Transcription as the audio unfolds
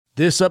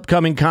This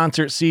upcoming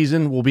concert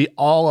season will be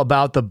all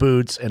about the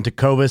boots, and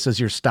Tecovas is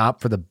your stop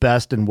for the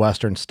best in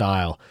Western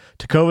style.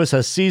 Tecovas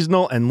has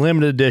seasonal and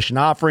limited edition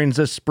offerings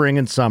this spring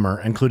and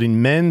summer,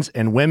 including men's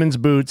and women's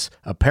boots,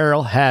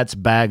 apparel, hats,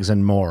 bags,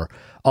 and more.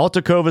 All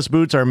Tecovas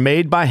boots are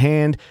made by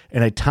hand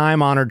in a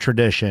time-honored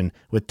tradition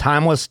with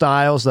timeless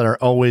styles that are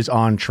always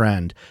on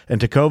trend. And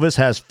Tecovas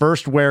has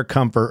first wear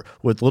comfort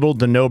with little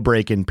to no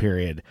break-in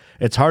period.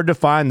 It's hard to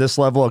find this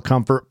level of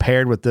comfort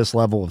paired with this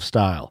level of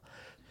style.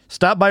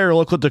 Stop by your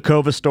local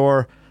Tecovas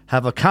store,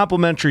 have a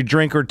complimentary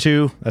drink or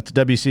two, that's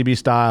WCB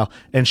style,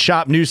 and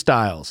shop new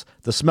styles.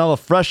 The smell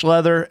of fresh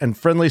leather and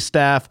friendly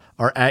staff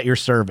are at your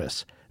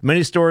service.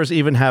 Many stores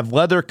even have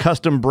leather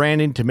custom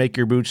branding to make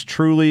your boots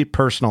truly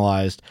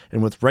personalized.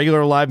 And with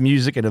regular live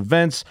music and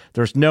events,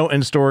 there's no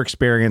in-store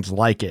experience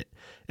like it.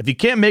 If you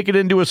can't make it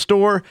into a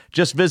store,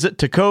 just visit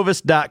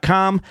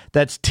tecovas.com.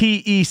 That's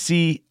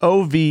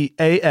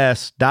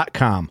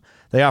TECOVAS.com.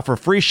 They offer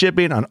free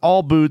shipping on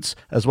all boots,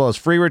 as well as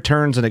free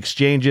returns and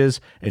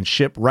exchanges, and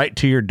ship right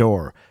to your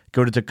door.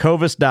 Go to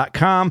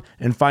tecovas.com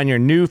and find your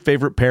new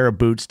favorite pair of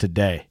boots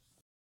today.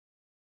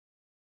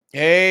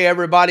 Hey,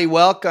 everybody.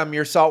 Welcome.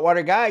 Your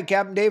Saltwater guy,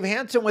 Captain Dave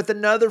Hansen, with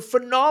another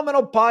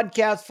phenomenal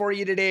podcast for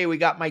you today. We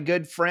got my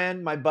good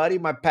friend, my buddy,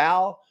 my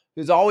pal,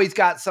 who's always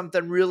got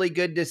something really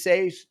good to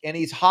say, and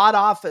he's hot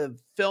off of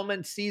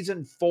filming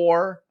season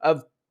 4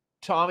 of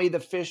Tommy the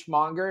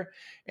Fishmonger,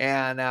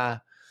 and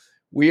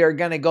we are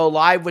going to go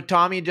live with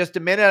Tommy in just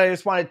a minute. I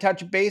just want to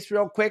touch base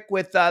real quick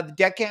with the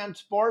Deckhand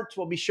Sports.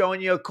 We'll be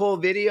showing you a cool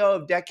video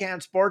of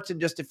Deckhand Sports in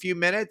just a few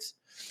minutes.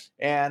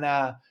 And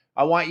I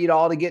want you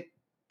all to get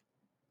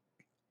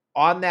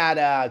on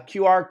that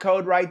QR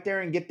code right there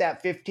and get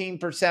that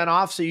 15%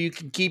 off so you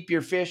can keep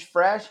your fish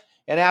fresh.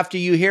 And after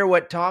you hear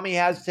what Tommy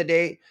has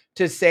to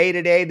say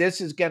today,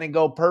 this is going to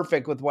go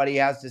perfect with what he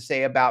has to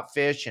say about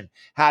fish and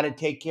how to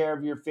take care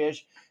of your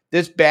fish.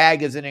 This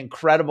bag is an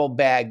incredible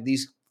bag.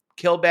 These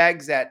kill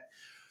bags that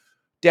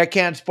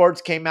Deckhand Sports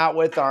came out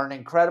with are an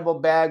incredible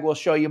bag. We'll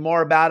show you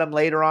more about them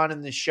later on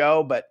in the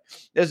show, but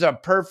this is a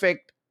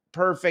perfect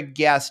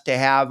guest to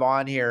have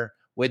on here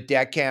with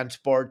Deckhand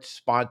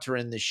Sports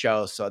sponsoring the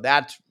show. So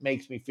that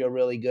makes me feel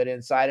really good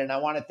inside. And I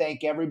want to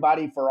thank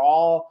everybody for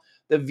all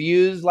the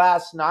views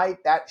last night.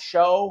 That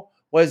show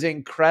was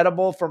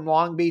incredible from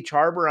Long Beach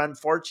Harbor.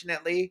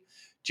 Unfortunately,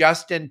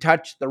 Justin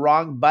touched the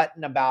wrong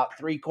button about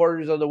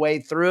 3/4 of the way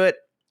through it.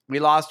 We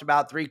lost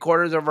about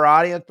 3/4 of our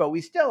audience, but we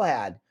still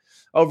had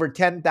over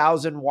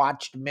 10,000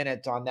 watched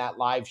minutes on that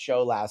live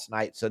show last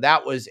night. So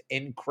that was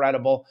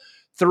incredible.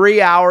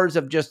 3 hours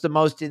of just the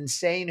most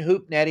insane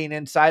hoop netting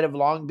inside of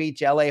Long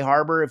Beach, LA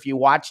Harbor. If you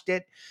watched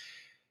it,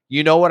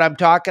 you know what I'm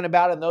talking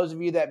about. And those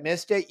of you that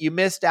missed it, you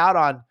missed out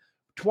on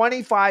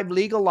 25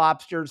 legal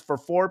lobsters for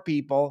 4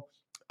 people,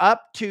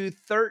 up to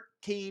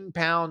 13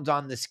 pounds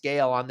on the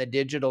scale, on the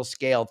digital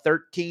scale.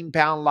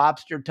 13-pound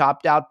lobster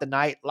topped out the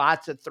night.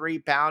 Lots of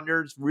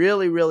 3-pounders.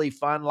 Really, really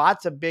fun.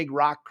 Lots of big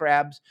rock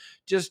crabs.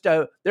 Just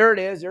there it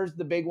is. There's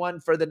the big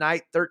one for the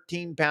night,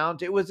 13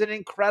 pounds. It was an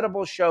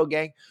incredible show,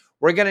 gang.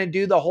 We're going to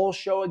do the whole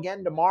show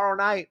again tomorrow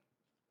night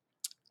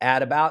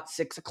at about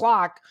 6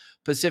 o'clock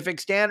Pacific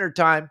Standard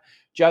Time.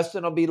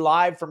 Justin will be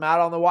live from out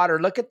on the water.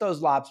 Look at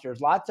those lobsters.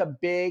 Lots of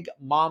big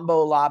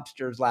Mambo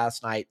lobsters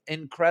last night.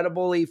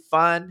 Incredibly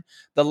fun.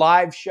 The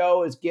live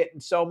show is getting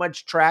so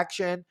much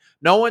traction.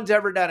 No one's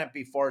ever done it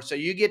before. So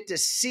you get to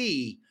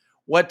see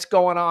what's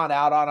going on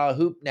out on a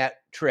hoop net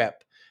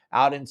trip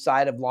out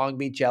inside of Long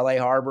Beach, LA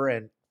Harbor.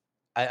 And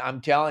I'm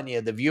telling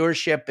you, the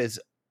viewership is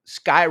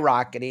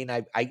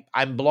skyrocketing.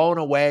 I'm blown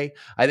away.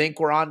 I think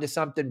we're on to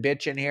something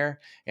bitching here,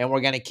 and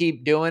we're going to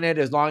keep doing it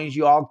as long as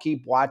you all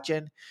keep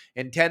watching.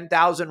 And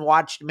 10,000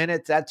 watched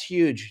minutes, that's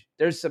huge.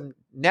 There's some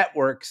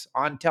networks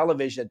on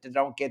television that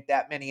don't get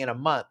that many in a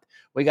month.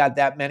 We got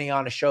that many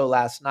on a show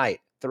last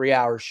night,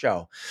 3-hour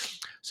show.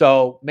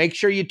 So make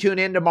sure you tune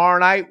in tomorrow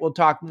night. We'll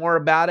talk more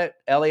about it.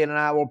 Elliot and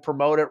I will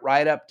promote it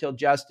right up till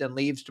Justin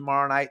leaves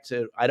tomorrow night.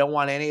 So I don't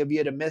want any of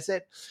you to miss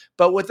it.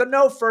 But with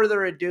no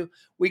further ado,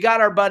 we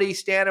got our buddy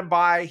standing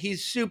by.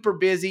 He's super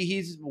busy.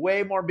 He's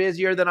way more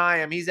busier than I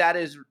am. He's at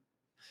his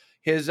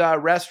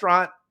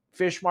restaurant,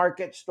 fish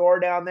market store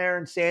down there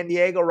in San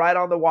Diego, right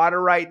on the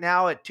water right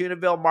now at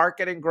Tunaville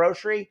Market and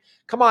Grocery.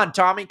 Come on,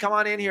 Tommy. Come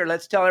on in here.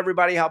 Let's tell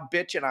everybody how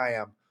bitchin' I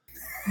am.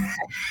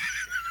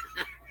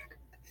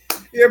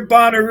 You're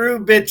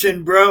Bonnaroo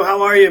bitching, bro.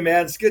 How are you,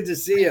 man? It's good to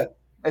see you.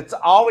 It's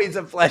always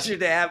a pleasure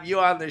to have you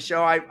on the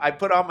show. I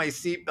put on my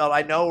seatbelt.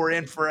 I know we're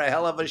in for a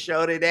hell of a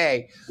show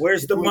today.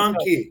 Where's the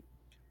monkey?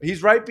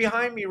 He's right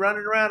behind me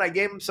running around. I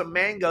gave him some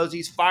mangoes.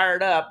 He's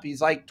fired up. He's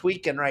like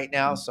tweaking right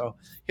now. So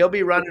he'll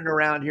be running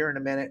around here in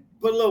a minute.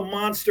 Put a little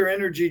Monster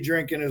Energy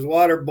drink in his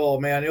water bowl,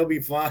 man. He'll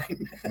be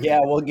fine. Yeah,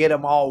 we'll get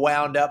him all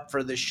wound up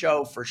for the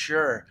show for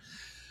sure.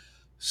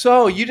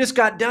 So you just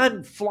got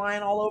done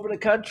flying all over the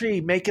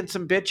country, making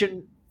some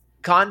bitchin'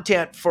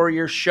 content for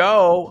your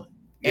show.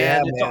 Yeah,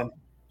 and man.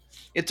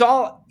 It's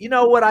all, you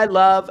know what I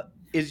love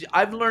is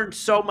I've learned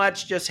so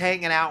much just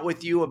hanging out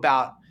with you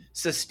about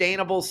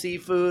sustainable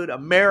seafood,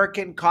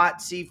 American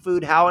caught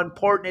seafood, how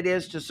important it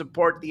is to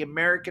support the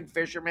American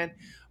fishermen.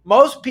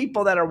 Most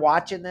people that are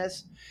watching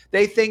this,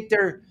 they think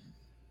they're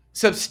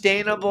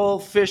sustainable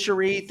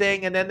fishery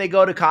thing, and then they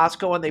go to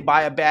Costco and they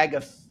buy a bag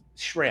of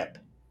shrimp.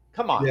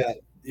 Come on. Yeah,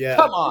 yeah.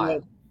 Come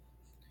on.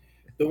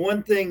 The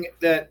one thing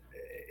that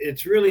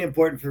it's really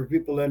important for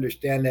people to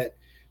understand that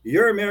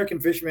your American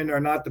fishermen are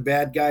not the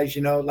bad guys.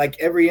 Like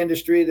every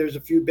industry, there's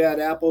a few bad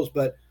apples,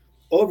 but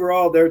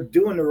overall, they're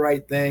doing the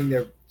right thing.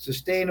 They're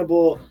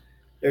sustainable.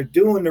 They're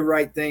doing the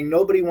right thing.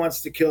 Nobody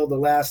wants to kill the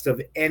last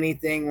of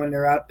anything when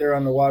they're out there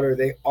on the water.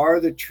 They are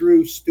the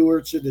true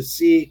stewards of the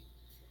sea,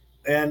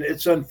 and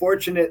it's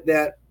unfortunate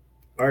that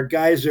our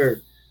guys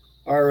are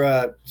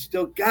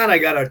still. God, I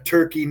got a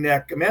turkey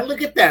neck, man.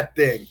 Look at that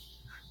thing.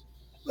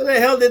 Where the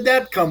hell did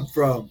that come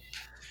from?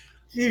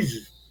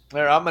 Jesus.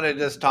 There, I'm going to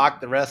just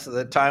talk the rest of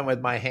the time with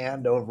my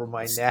hand over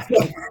my neck.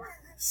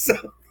 So,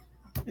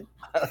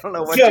 I don't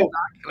know what you're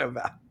talking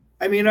about.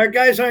 I mean, our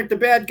guys aren't the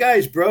bad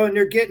guys, bro, and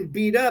they're getting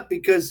beat up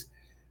because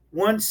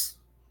once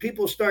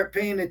people start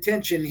paying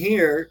attention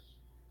here,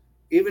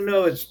 even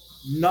though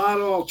it's not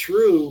all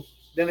true,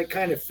 then it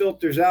kind of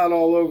filters out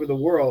all over the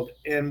world,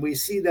 and we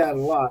see that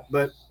a lot.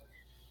 But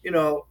you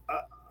know,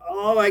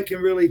 all I can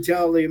really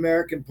tell the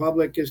American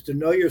public is to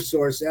know your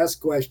source,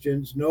 ask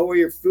questions, know where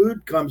your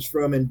food comes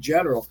from in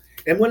general.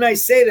 And when I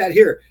say that,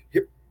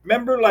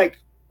 remember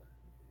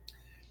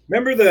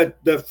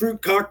the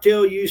fruit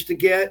cocktail you used to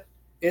get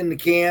in the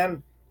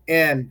can,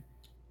 and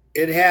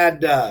it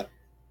had the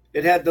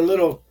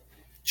little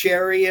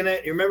cherry in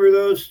it. You remember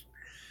those?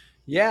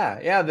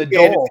 Yeah, the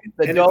Okay, Dole,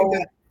 the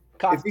Dole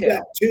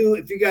cocktail.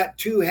 If you got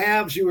two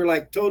halves, you were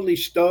like totally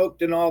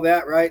stoked and all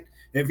that, right?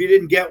 And if you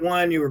didn't get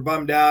one, you were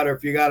bummed out. Or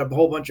if you got a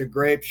whole bunch of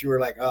grapes, you were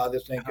like, "Oh,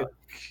 this ain't good."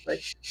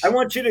 Right? I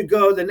want you to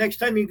go the next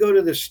time you go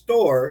to the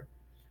store.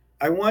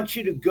 I want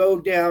you to go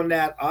down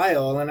that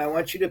aisle, and I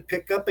want you to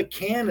pick up a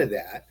can of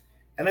that,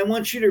 and I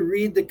want you to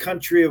read the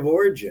country of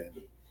origin.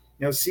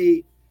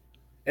 See,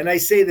 and I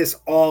say this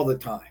all the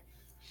time.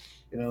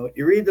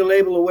 You read the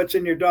label of what's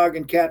in your dog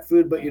and cat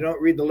food, but you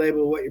don't read the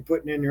label of what you're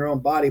putting in your own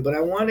body. But I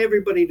want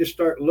everybody to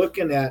start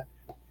looking at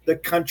the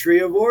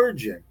country of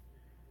origin.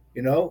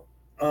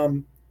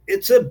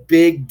 It's a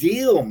big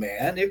deal,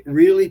 man. It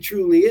really,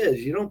 truly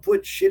is. You don't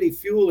put shitty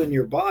fuel in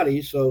your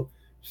body, so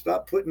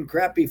stop putting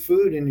crappy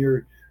food in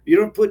your. You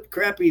don't put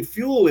crappy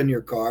fuel in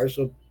your car,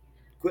 so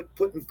quit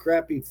putting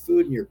crappy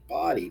food in your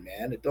body,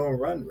 man. It don't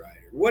run right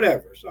or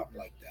whatever, something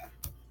like that.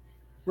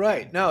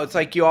 Right. No, it's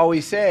like you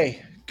always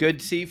say,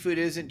 good seafood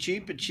isn't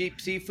cheap, and cheap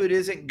seafood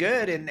isn't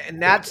good, and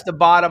that's the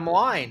bottom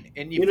line.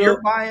 And if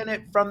you're buying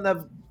it from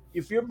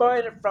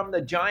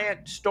the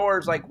giant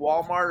stores like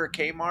Walmart or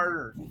Kmart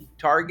or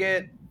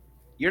Target,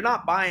 you're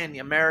not buying the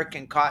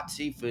American caught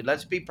seafood.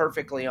 Let's be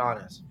perfectly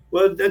honest.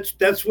 Well,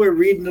 that's where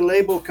reading the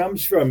label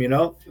comes from.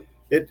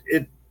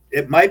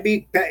 It might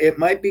be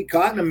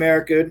caught in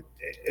America.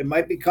 It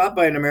might be caught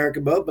by an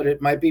American boat, but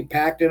it might be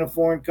packed in a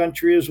foreign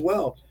country as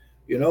well.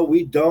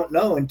 We don't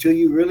know until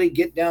you really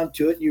get down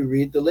to it and you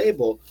read the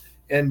label.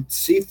 And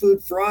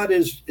seafood fraud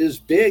is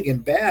big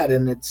and bad,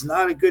 and it's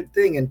not a good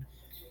thing. And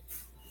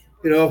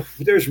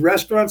there's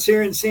restaurants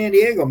here in San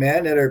Diego,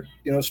 man, that are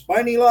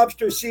spiny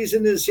lobster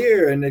season is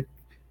here, and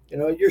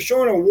you're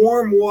showing a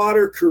warm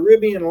water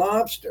Caribbean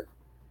lobster,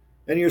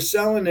 and you're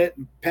selling it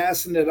and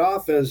passing it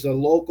off as a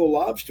local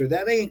lobster.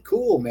 That ain't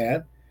cool,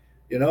 man.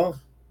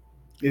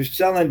 You're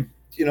selling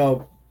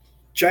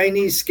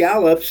Chinese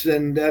scallops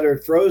and that are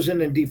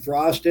frozen and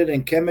defrosted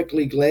and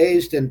chemically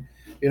glazed, and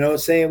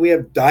saying we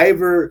have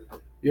diver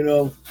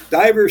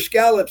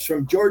scallops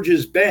from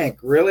George's Bank.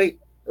 Really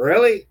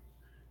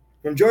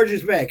from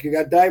George's Bank, you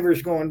got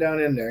divers going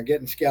down in there and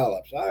getting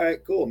scallops. All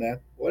right, cool, man.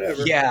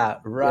 Whatever. Yeah,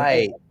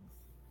 right.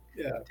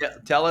 Yeah.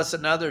 Tell us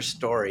another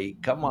story.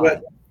 Come on.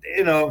 But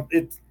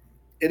it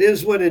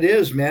is what it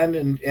is,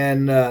 man,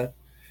 and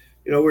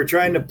we're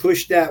trying to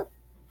push that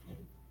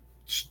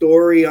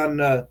story on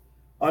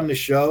the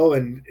show,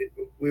 and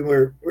we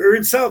were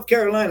in South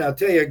Carolina. I'll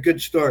tell you a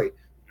good story.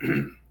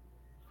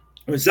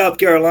 In South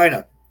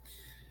Carolina,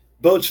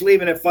 boat's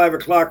leaving at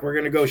 5:00. We're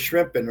gonna go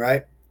shrimping,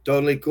 right?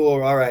 Totally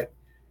cool. All right.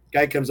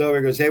 Guy comes over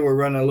and goes, "Hey, we're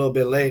running a little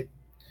bit late,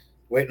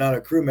 waiting on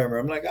a crew member."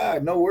 I'm like,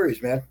 no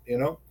worries, man.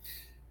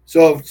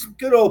 So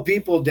good old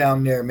people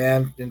down there,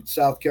 man, in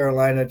South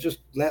Carolina, just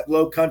that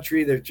low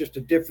country. They're just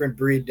a different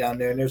breed down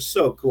there, and they're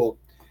so cool.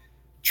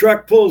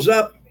 Truck pulls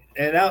up,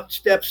 and out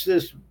steps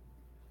this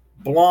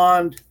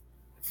blonde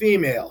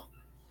female.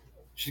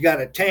 She's got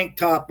a tank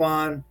top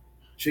on.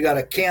 She got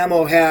a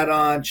camo hat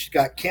on. She's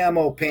got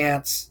camo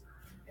pants.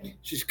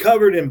 She's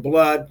covered in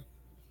blood.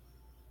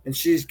 And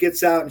she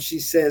gets out and she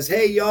says,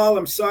 "Hey, y'all,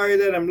 I'm sorry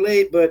that I'm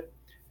late, but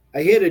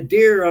I hit a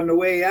deer on the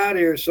way out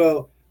here,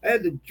 so I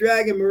had to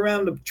drag him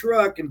around the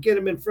truck and get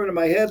him in front of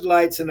my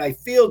headlights, and I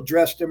field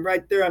dressed him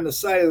right there on the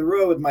side of the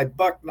road with my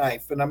buck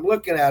knife." And I'm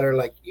looking at her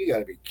like, "You got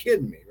to be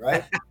kidding me,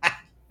 right?"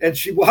 And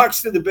she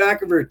walks to the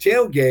back of her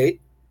tailgate,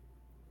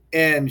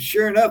 and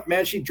sure enough,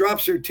 man, she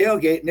drops her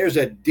tailgate, and there's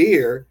a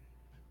deer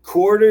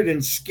quartered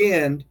and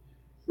skinned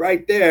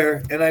right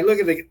there. And I look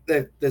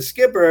at the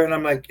skipper and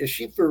I'm like, is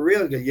she for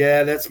real? He goes,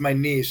 yeah, that's my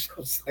niece. I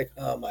was like,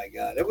 oh my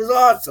God, it was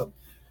awesome.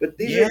 But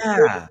these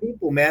are Yeah.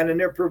 people, man, and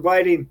they're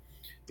providing,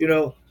 you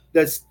know,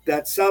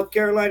 that South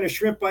Carolina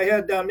shrimp I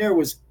had down there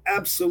was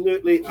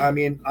absolutely, I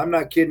mean, I'm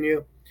not kidding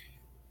you.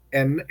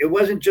 And it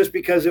wasn't just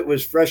because it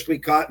was freshly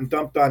caught and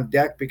dumped on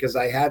deck, because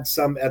I had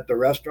some at the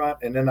restaurant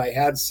and then I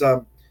had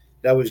some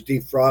that was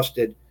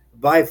defrosted.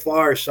 By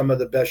far, some of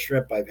the best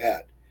shrimp I've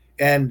had.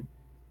 And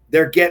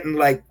they're getting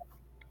like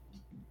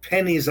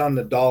pennies on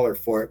the dollar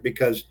for it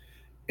because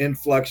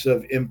influx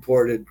of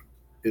imported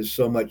is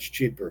so much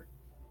cheaper.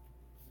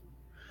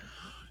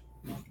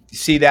 You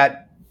see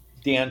that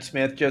Dan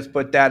Smith just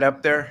put that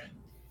up there?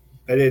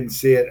 I didn't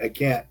see it. I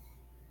can't.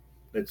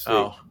 Let's see.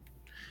 Oh,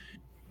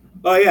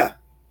 Oh yeah,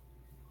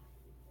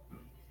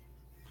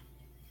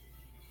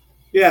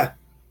 yeah.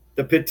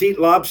 The petite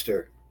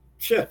lobster.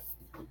 Sure.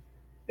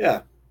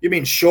 Yeah. You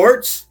mean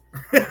shorts?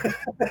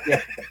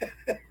 yeah.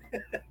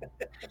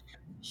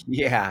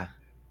 Yeah.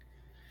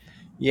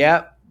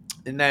 Yeah.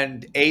 And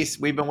then Ace,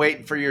 we've been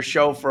waiting for your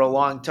show for a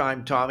long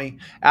time, Tommy.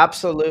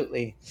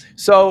 Absolutely.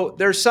 So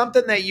there's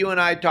something that you and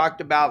I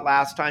talked about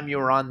last time you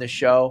were on the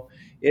show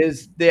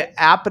is the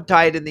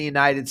appetite in the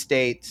United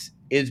States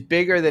is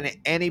bigger than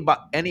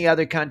any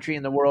other country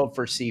in the world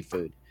for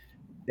seafood.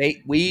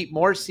 We eat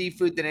more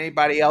seafood than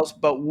anybody else,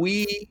 but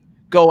we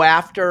go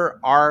after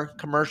our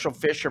commercial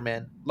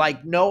fishermen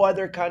like no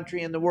other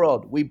country in the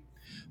world.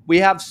 We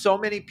have so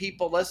many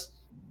people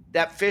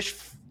that fish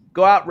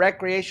go out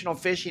recreational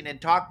fishing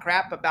and talk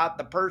crap about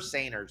the purse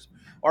seiners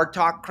or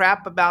talk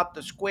crap about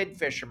the squid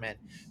fishermen,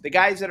 the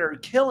guys that are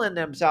killing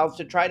themselves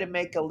to try to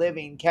make a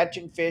living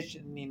catching fish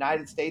in the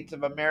United States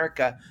of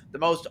America, the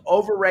most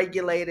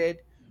overregulated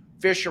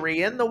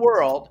fishery in the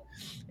world.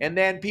 And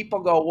then people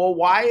go, well,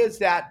 why is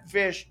that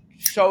fish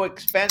so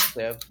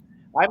expensive?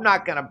 I'm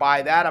not going to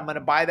buy that. I'm going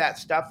to buy that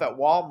stuff at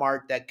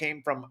Walmart that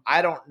came from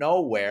I don't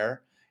know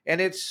where.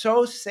 And it's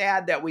so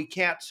sad that we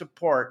can't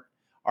support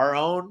our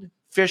own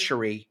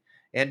fishery.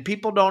 And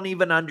people don't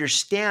even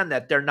understand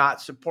that they're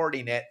not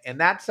supporting it. And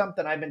that's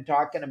something I've been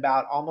talking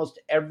about almost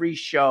every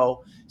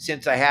show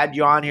since I had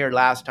you on here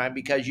last time,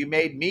 because you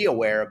made me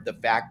aware of the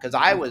fact, because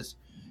I was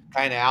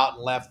kind of out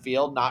in left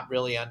field, not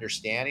really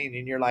understanding.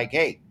 And you're like,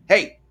 hey,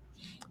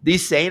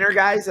 these seiner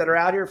guys that are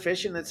out here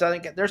fishing in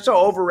Southern, they're so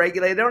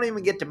overregulated. They don't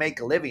even get to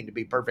make a living, to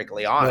be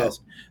perfectly No.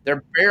 honest.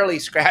 They're barely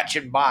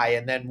scratching by.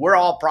 And then we're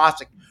all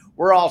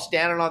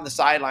standing on the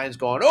sidelines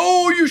going,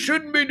 oh, you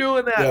shouldn't be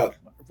doing that.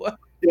 Yeah.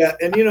 Yeah.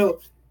 And you know,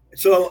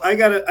 so I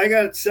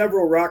got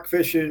several rock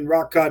fishing,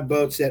 rock cod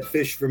boats that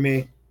fish for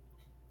me.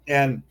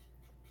 And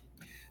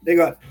they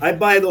go, I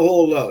buy the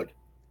whole load.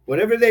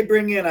 Whatever they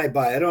bring in, I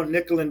buy. I don't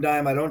nickel and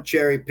dime. I don't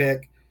cherry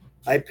pick.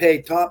 I pay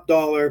top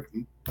dollar,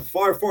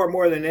 far, far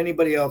more than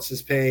anybody else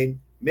is paying.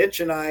 Mitch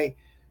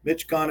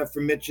Conniff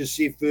from Mitch's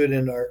Seafood,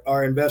 and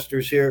our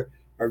investors here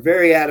are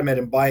very adamant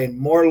in buying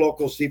more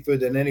local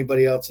seafood than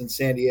anybody else in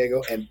San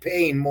Diego and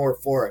paying more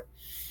for it.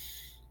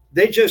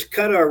 They just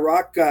cut our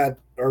rock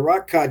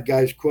cod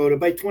guys' quota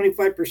by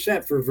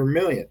 25% for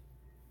vermilion.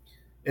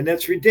 And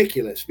that's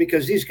ridiculous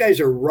because these guys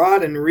are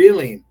rod and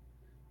reeling.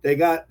 They're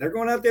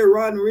going out there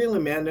rod and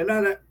reeling, man. They're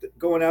not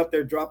going out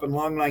there dropping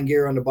long line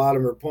gear on the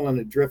bottom or pulling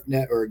a drift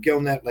net or a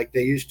gill net like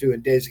they used to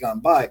in days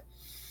gone by.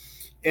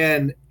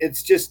 And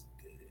it's just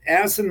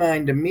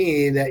asinine to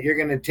me that you're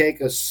going to take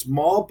a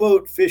small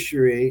boat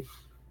fishery,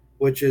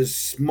 which is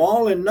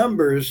small in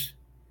numbers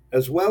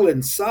as well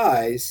in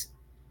size,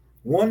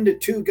 1 to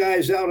 2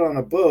 guys out on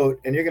a boat,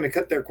 and you're going to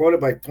cut their quota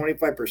by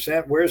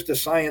 25%. Where's the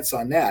science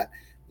on that?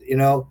 You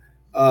know,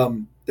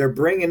 they're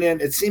bringing in,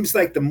 it seems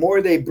like the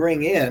more they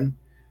bring in,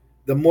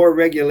 the more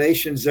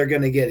regulations they're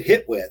going to get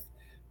hit with.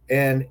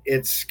 And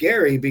it's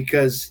scary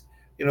because,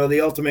 you know,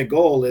 the ultimate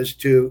goal is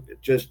to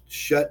just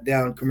shut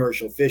down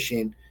commercial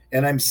fishing.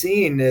 And I'm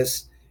seeing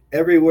this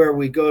everywhere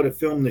we go to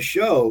film the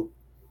show.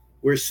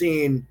 We're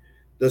seeing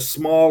the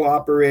small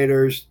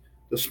operators,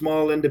 the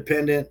small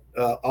independent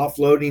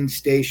offloading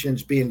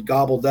stations being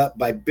gobbled up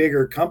by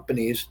bigger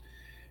companies.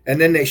 And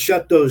then they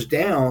shut those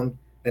down.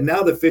 And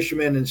now the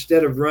fisherman,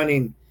 instead of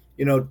running,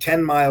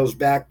 10 miles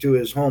back to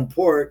his home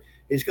port,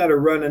 he's got to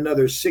run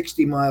another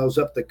 60 miles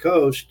up the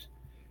coast.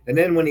 And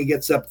then when he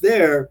gets up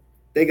there,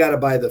 they got to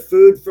buy the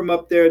food from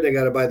up there. They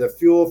got to buy the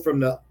fuel from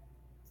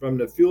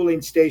the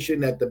fueling station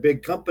that the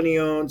big company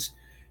owns.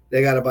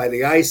 They got to buy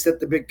the ice that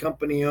the big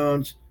company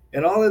owns.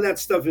 And all of that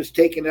stuff is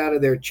taken out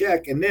of their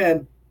check. And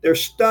then they're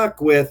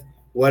stuck with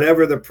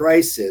whatever the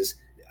price is.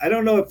 I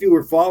don't know if you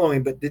were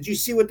following, but did you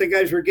see what the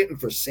guys were getting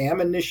for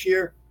salmon this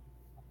year?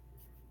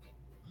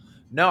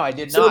 No, I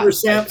did Silver,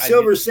 not.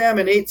 silver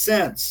salmon, 8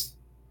 cents.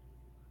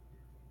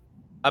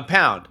 A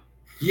pound.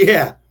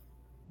 Yeah.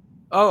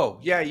 Oh,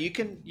 yeah, you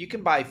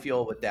can buy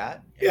fuel with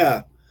that.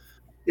 Yeah.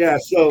 Yeah.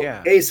 So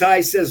Yeah. Ace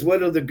High says,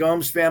 what will the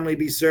Gomes family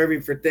be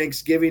serving for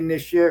Thanksgiving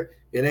this year?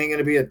 It ain't going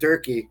to be a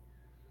turkey.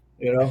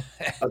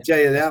 I'll tell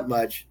you that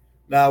much.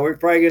 Now, we're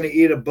probably going to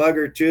eat a bug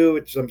or two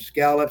with some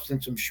scallops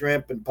and some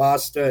shrimp and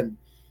pasta and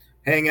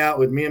hang out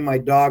with me and my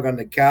dog on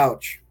the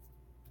couch.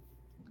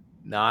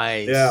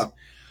 Nice. Yeah.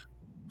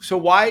 So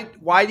why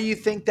do you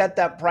think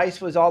that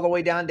price was all the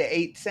way down to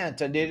 8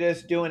 cents? Are they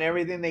just doing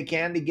everything they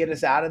can to get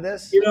us out of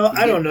this? You know, To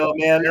I get don't know,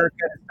 man. America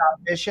to stop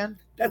fishing?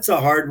 That's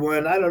a hard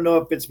one. I don't know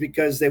if it's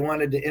because they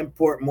wanted to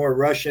import more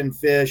Russian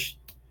fish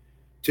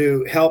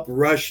to help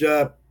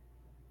Russia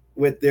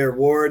with their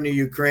war in the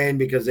Ukraine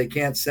because they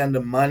can't send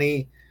them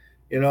money,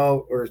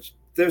 or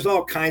there's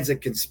all kinds of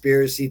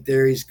conspiracy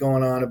theories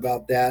going on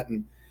about that.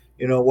 And,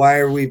 why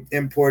are we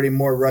importing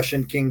more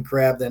Russian king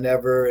crab than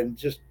ever? And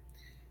just,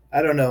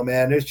 I don't know,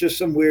 man. There's just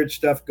some weird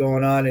stuff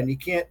going on, and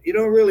you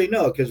don't really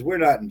know because we're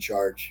not in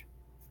charge.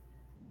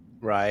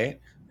 Right.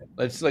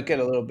 Let's look at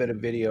a little bit of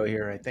video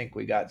here. I think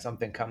we got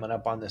something coming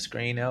up on the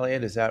screen,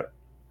 Elliot. Is that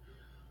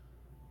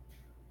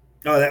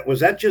Oh,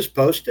 that just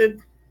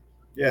posted?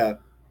 Yeah.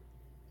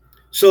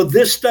 So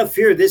this stuff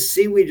here, this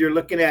seaweed you're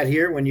looking at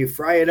here, when you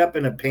fry it up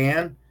in a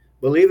pan,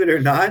 believe it or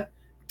not,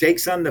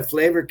 takes on the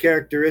flavor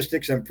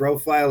characteristics and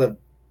profile of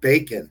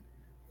bacon.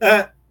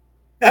 wow?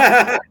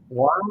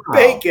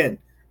 Bacon,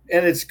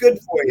 and it's good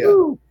for you.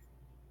 Woo.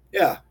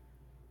 Yeah.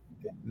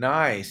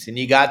 Nice. And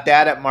you got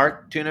that at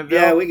Mark Tunaville?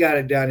 Yeah, we got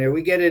it down here.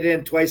 We get it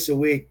in twice a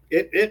week.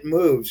 It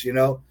moves,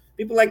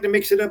 People like to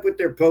mix it up with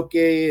their poke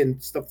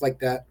and stuff like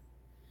that.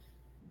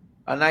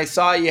 And I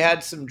saw you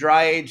had some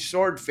dry aged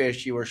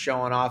swordfish you were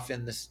showing off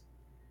in this.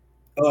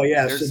 Oh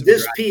yeah. So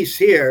this piece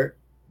here,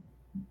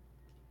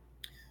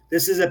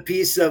 this is a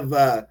piece of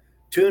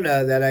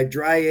tuna that I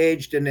dry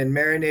aged and then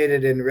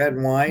marinated in red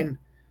wine,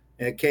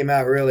 and it came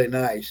out really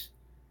nice.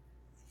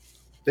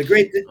 The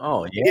great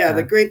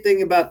the great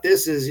thing about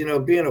this is,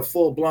 being a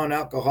full blown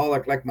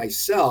alcoholic like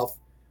myself,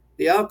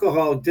 the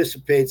alcohol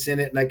dissipates in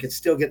it, and I can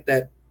still get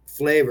that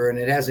flavor, and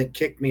it hasn't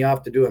kicked me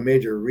off to do a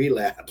major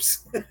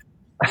relapse.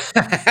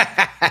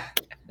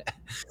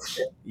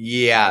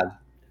 Yeah.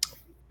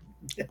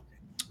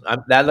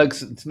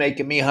 It's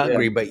making me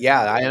hungry, but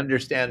yeah, I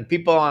understand.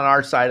 People on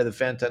our side of the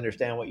fence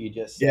understand what you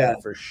just said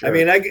for sure. I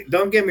mean,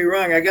 don't get me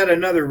wrong. I got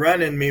another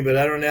run in me, but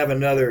I don't have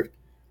another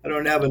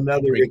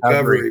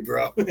recovery,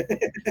 bro.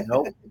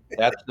 Nope.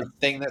 That's the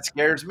thing that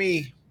scares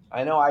me.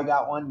 I know I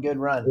got one good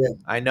run. Yeah.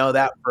 I know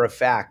that for a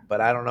fact, but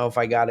I don't know if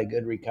I got a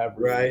good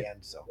recovery again.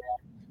 So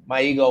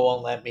my ego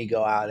won't let me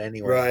go out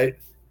anyway. Right.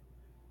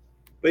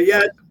 But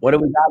yeah. What do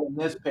we got in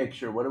this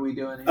picture? What are we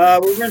doing here?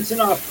 We're rinsing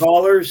off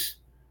collars.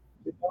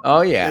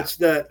 Oh yeah.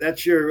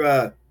 That's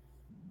your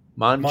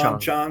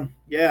Monchong.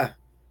 Yeah.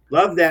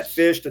 Love that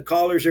fish. The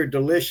collars are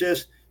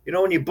delicious.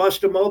 When you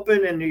bust them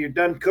open and you're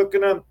done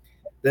cooking them,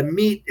 the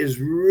meat is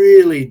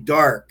really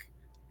dark.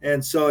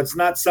 And so it's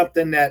not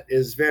something that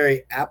is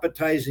very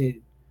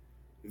appetizing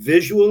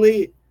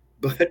visually,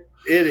 but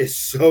it is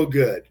so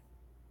good.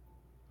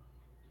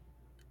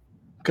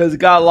 Because it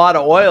got a lot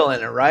of oil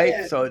in it, right?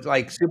 Yeah. So it's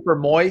like super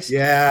moist.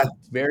 Yeah.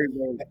 It's very,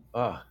 very,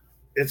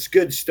 it's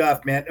good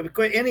stuff, man.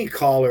 Any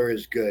collar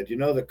is good.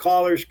 The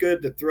collar's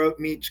good. The throat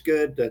meat's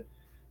good.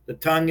 The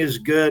tongue is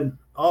good.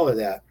 All of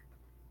that.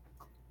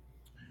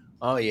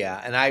 Oh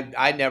yeah, and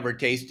I never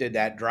tasted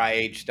that dry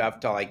aged stuff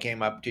till I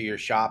came up to your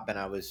shop, and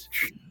I was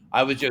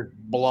just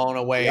blown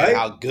away at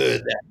how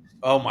good that.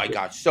 Oh my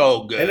gosh,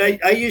 so good. And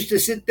I used to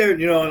sit there,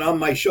 and on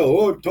my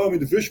show, Tommy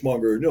the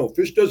Fishmonger. No,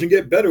 fish doesn't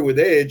get better with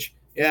age.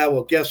 Yeah,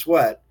 well, guess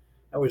what?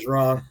 I was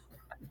wrong.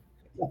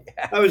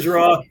 I was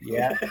wrong.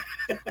 Yeah.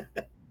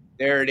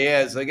 There it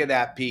is. Look at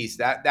that piece.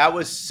 That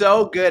was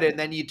so good. And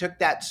then you took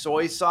that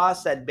soy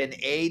sauce that had been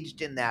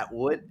aged in that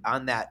wood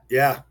on that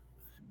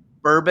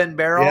bourbon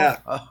barrel.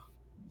 Yeah.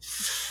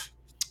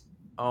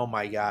 Oh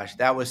my gosh.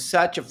 That was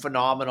such a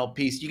phenomenal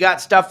piece. You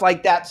got stuff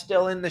like that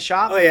still in the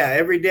shop? Oh yeah.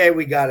 Every day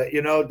we got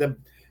it.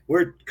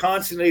 We're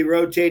constantly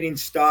rotating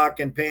stock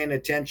and paying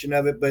attention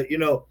of it. But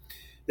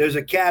there's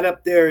a cat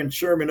up there in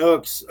Sherman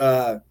Oaks,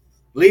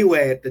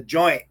 Leeway at the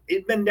joint.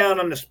 He'd been down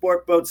on the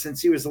sport boat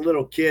since he was a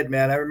little kid,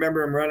 man. I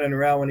remember him running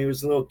around when he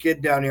was a little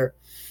kid down here.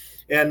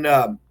 And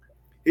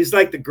he's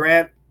like the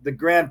grand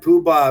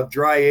poobah of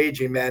dry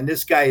aging, man.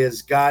 This guy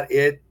has got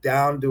it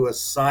down to a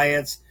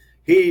science.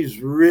 He's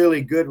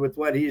really good with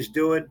what he's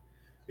doing.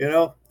 He's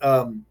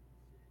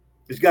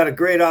got a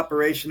great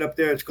operation up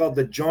there. It's called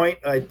The Joint.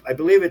 I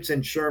believe it's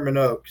in Sherman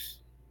Oaks.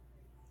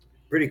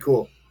 Pretty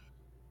cool.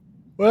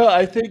 Well,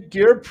 I think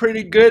you're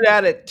pretty good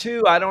at it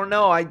too. I don't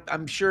know.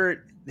 I'm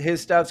sure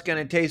his stuff's going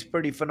to taste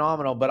pretty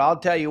phenomenal, but I'll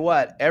tell you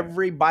what,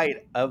 every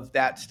bite of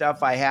that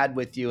stuff I had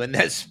with you and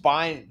that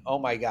spine, oh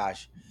my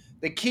gosh.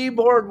 The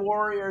Keyboard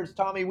Warriors,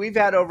 Tommy, we've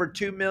had over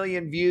 2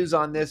 million views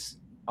on this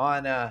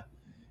on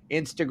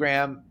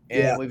Instagram,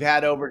 and we've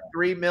had over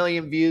 3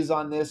 million views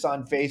on this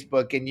on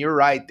Facebook. And you're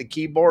right, the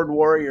Keyboard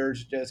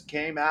Warriors just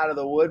came out of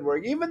the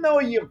woodwork. Even though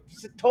you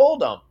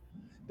told them,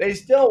 they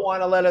still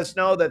want to let us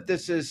know that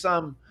this is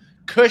some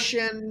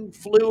cushion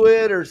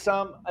fluid or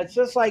some. It's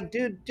just like,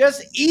 dude,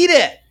 just eat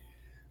it.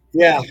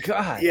 Yeah.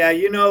 God. Yeah,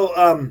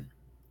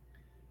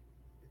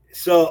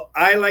 so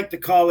I like to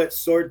call it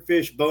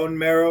swordfish bone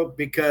marrow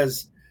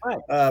because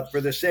for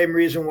the same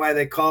reason why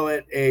they call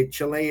it a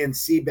Chilean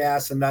sea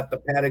bass and not the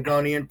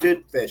Patagonian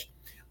toothfish.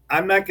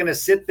 I'm not going to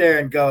sit there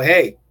and go,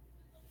 hey,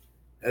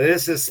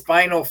 This is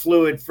spinal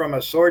fluid from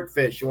a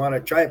swordfish. You want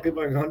to try it?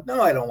 People are going,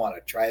 no, I don't want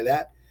to try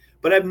that.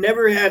 But I've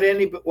never had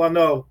any, well,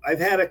 no, I've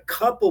had a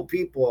couple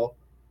people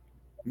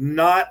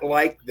not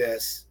like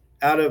this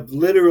out of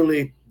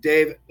literally,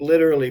 Dave,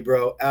 literally,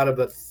 bro, out of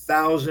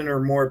 1,000 or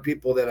more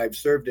people that I've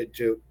served it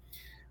to,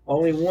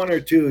 only one or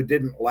two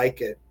didn't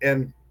like it.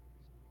 And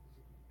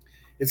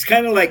it's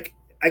kind of like,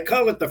 I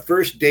call it the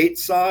first date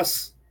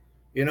sauce,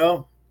 you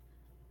know,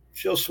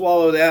 she'll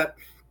swallow that,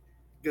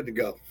 good to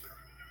go.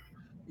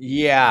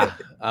 Yeah.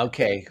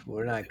 Okay.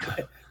 We're not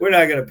going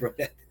to put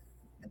that.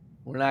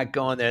 We're not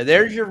going there.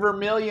 There's your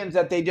vermilions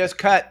that they just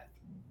cut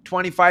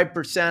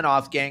 25%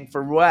 off, gang.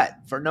 For what?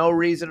 For no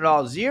reason at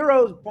all.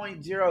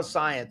 0.0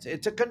 science.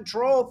 It's a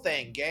control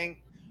thing,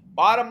 gang.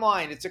 Bottom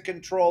line, it's a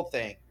control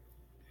thing.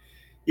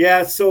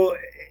 Yeah, so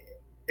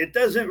it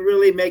doesn't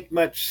really make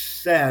much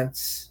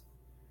sense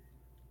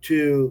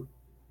to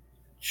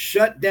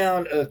shut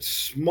down a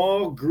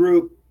small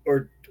group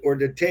or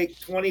to take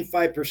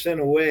 25%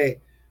 away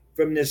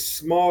from this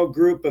small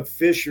group of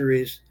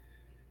fishers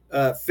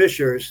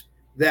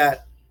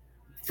that,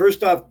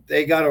 first off,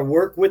 they got to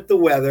work with the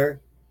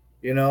weather.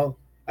 You know,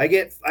 I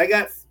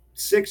got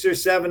 6 or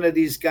 7 of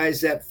these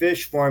guys that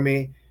fish for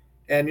me,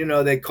 and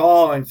they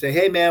call and say,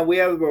 hey man, we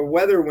have a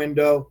weather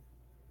window,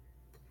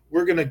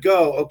 we're gonna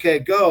go. Okay,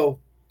 go.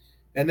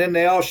 And then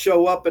they all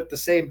show up at the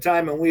same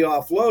time and we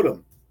offload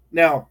them.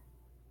 Now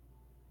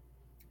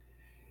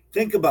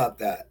think about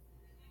that.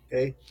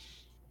 Okay,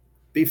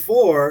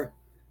 before,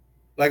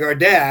 like our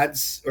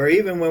dads, or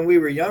even when we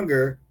were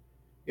younger,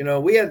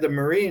 we had the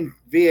Marine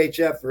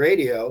VHF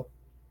radio.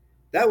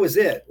 That was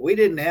it. We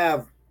didn't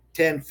have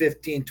 10,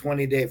 15,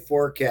 20-day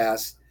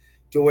forecasts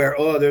to where,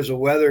 oh, there's a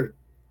weather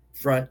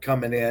front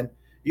coming in.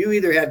 You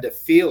either had to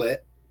feel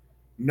it,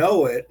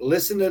 know it,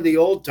 listen to the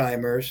old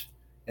timers,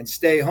 and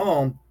stay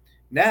home.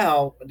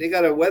 Now they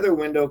got a weather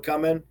window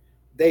coming.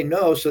 They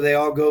know, so they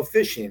all go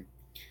fishing.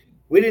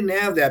 We didn't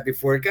have that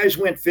before. Guys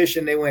went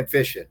fishing, they went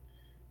fishing.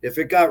 If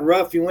it got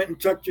rough, you went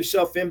and tucked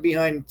yourself in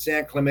behind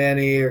San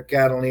Clemente or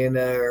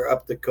Catalina or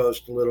up the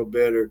coast a little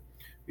bit, or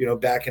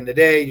back in the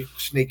day, you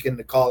sneak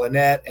into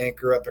Colonette,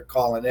 anchor up at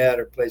Colonette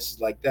or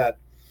places like that.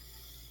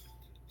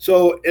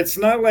 So it's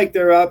not like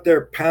they're out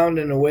there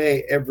pounding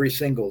away every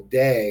single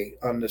day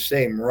on the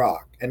same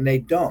rock, and they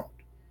don't.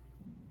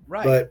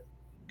 Right. But,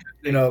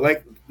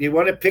 like, you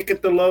want to pick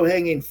at the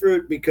low-hanging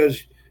fruit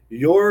because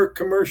your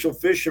commercial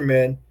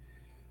fishermen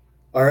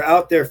are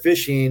out there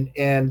fishing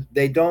and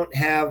they don't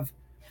have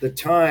the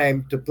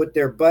time to put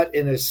their butt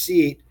in a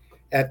seat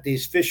at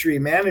these fishery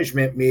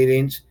management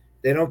meetings.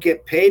 They don't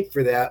get paid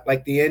for that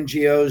like the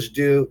NGOs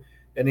do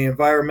and the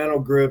environmental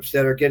groups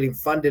that are getting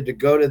funded to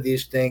go to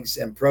these things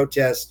and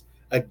protest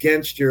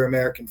against your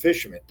American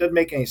fishermen. Doesn't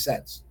make any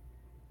sense.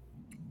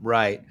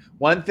 Right.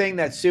 One thing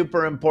that's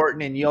super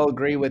important, and you'll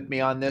agree with me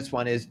on this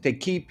one, is to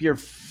keep your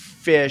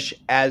fish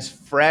as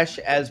fresh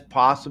as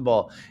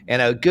possible.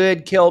 And a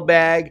good kill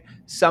bag,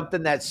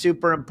 something that's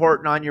super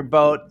important on your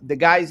boat. The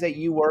guys that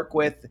you work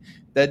with,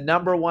 the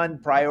number one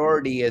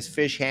priority is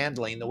fish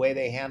handling, the way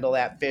they handle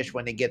that fish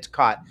when it gets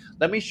caught.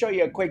 Let me show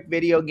you a quick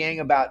video, gang,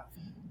 about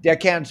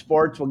deckhand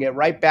sports. We'll get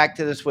right back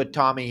to this with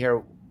Tommy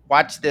here.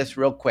 Watch this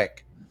real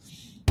quick.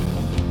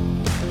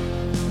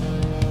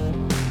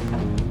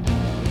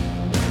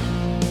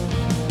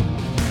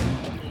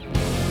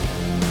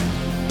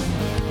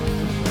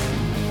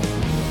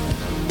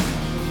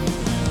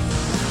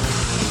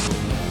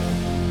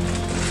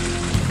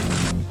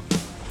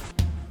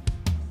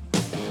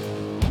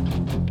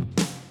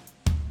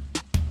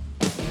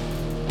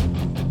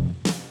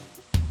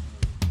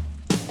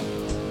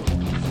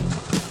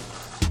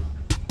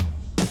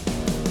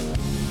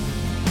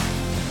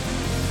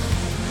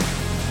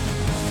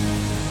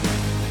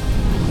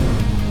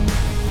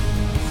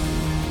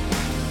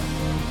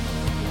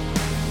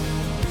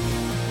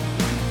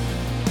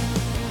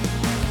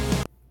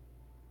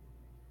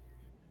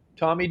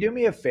 Tommy, do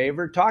me a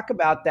favor. Talk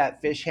about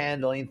that fish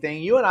handling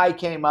thing. You and I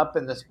came up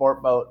in the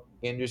sport boat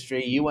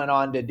industry. You went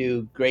on to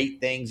do great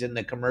things in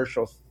the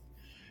commercial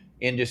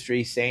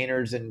industry,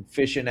 seiners and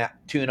fishing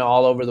tuna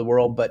all over the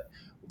world. But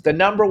the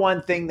number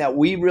one thing that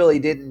we really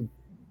didn't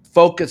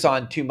focus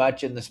on too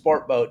much in the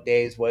sport boat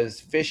days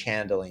was fish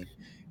handling.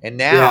 And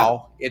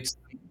now it's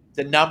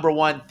the number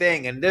one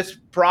thing. And this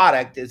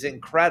product is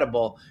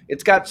incredible.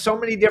 It's got so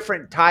many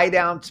different tie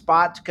down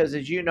spots because,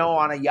 as you know,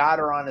 on a yacht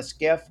or on a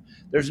skiff,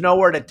 there's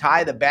nowhere to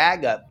tie the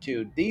bag up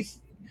to.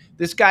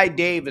 This guy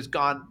Dave has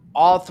gone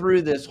all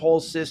through this whole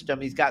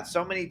system. He's got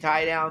so many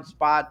tie down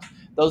spots.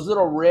 Those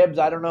little ribs,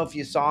 I don't know if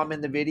you saw them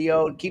in the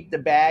video, keep the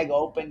bag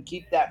open,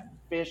 keep that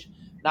fish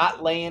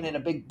not laying in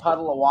a big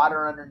puddle of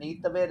water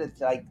underneath of it.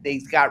 It's like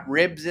they've got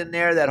ribs in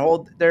there that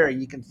hold there.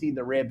 You can see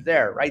the ribs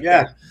there, right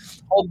there.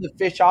 Hold the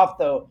fish off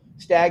the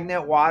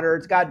stagnant water.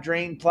 It's got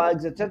drain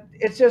plugs.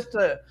 It's just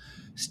a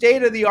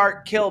state of the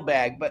art kill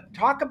bag. But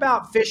talk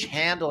about fish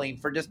handling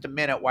for just a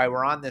minute while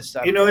we're on this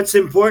subject. It's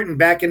important.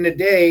 Back in the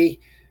day,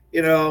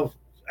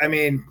 I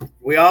mean,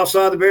 we all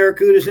saw the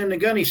barracudas in the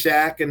gunny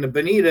sack and the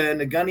bonita in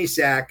the gunny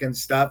sack and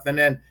stuff. And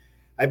then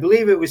I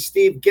believe it was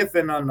Steve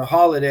Giffen on the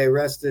holiday,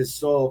 rest his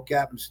soul,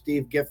 Captain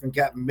Steve Giffen,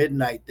 Captain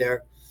Midnight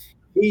there.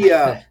 He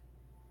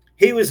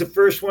he was the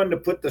first one to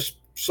put the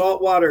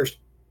saltwater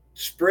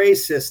spray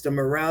system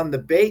around the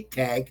bait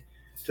tank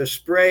to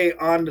spray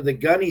onto the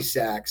gunny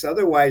sacks.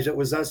 Otherwise, it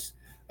was us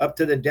up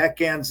to the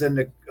deckhands and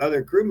the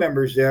other crew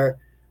members there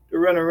to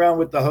run around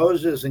with the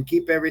hoses and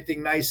keep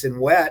everything nice and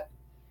wet.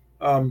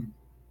 Um,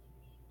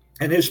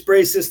 and his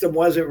spray system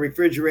wasn't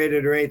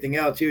refrigerated or anything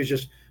else. He was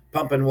just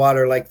pumping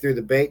water like through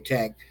the bait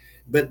tank.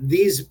 But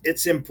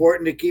it's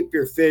important to keep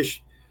your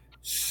fish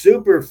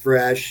super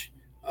fresh,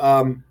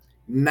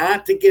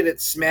 not to get it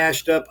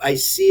smashed up. I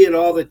see it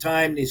all the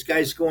time. These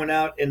guys going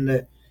out in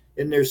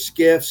their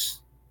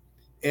skiffs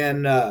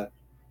and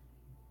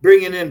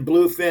bringing in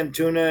bluefin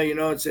tuna,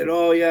 and said,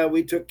 "Oh yeah,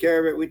 we took care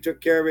of it. We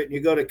took care of it." And you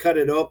go to cut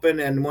it open,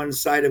 and one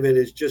side of it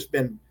has just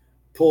been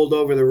pulled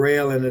over the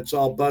rail, and it's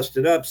all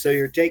busted up. So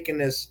you're taking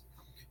this,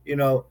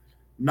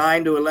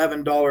 $9 to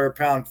 $11 a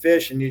pound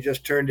fish, and you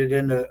just turned it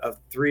into a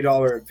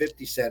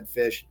 $3.50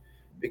 fish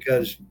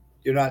because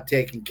you're not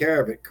taking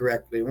care of it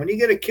correctly. When you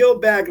get a kill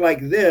bag like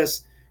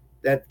this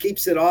that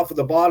keeps it off of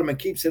the bottom and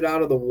keeps it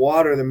out of the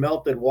water, the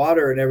melted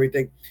water and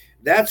everything,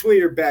 that's where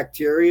your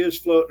bacteria is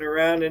floating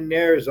around in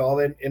there, is all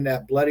in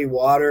that bloody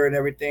water and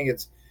everything.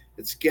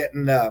 It's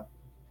getting the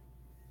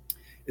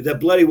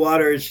bloody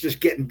water is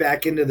just getting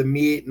back into the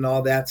meat and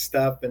all that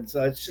stuff. And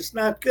so it's just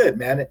not good,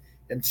 man.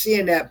 And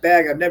seeing that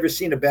bag, I've never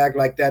seen a bag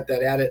like that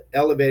had it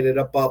elevated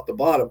up off the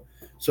bottom.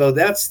 So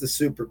that's the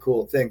super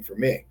cool thing for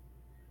me.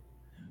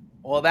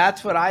 Well,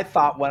 that's what I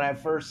thought when I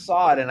first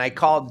saw it. And I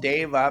called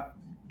Dave up.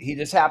 He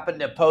just happened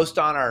to post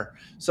on our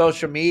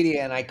social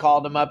media, and I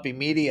called him up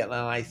immediately.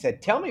 And I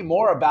said, "Tell me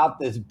more about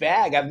this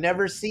bag. I've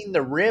never seen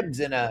the ribs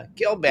in a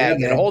kill bag.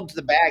 Yeah, It holds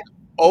the bag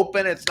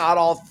open. It's not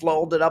all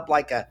folded up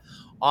like a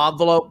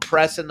envelope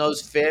pressing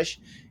those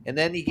fish. And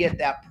then you get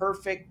that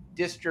perfect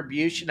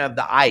distribution of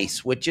the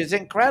ice, which is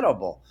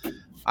incredible.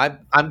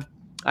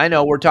 I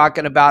know we're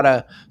talking about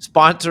a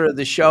sponsor of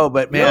the show,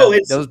 but man, No,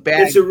 those it's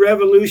bags. a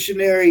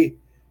revolutionary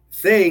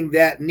thing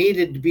that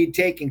needed to be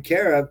taken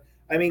care of.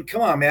 I mean,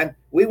 come on, man.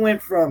 We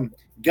went from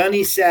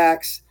gunny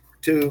sacks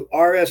to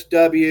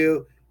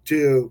RSW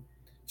to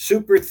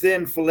super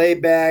thin fillet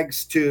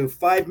bags to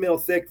 5 mil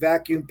thick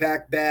vacuum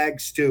pack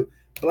bags to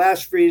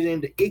blast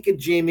freezing to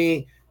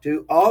ikejime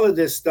to all of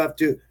this stuff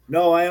to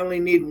no, I only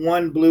need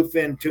one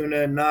bluefin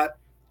tuna, not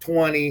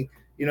 20,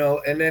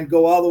 and then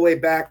go all the way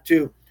back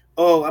to,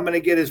 oh, I'm going to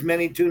get as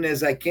many tuna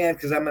as I can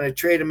because I'm going to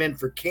trade them in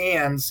for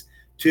cans,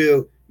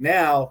 to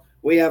now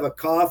we have a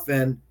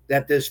coffin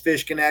that this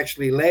fish can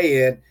actually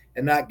lay in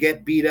and not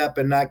get beat up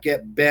and not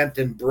get bent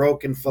and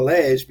broken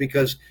fillets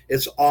because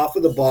it's off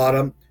of the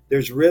bottom.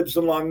 There's ribs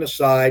along the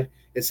side.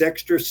 It's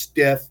extra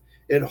stiff.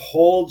 It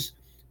holds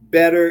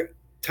better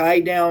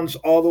tie downs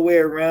all the way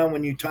around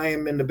when you tie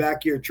them in the back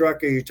of your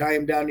truck or you tie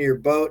them down to your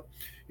boat.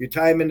 You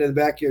tie them into the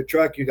back of your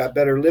truck. You got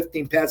better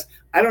lifting pads.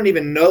 I don't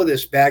even know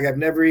this bag. I've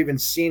never even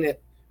seen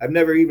it. I've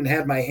never even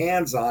had my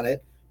hands on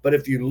it. But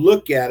if you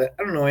look at it,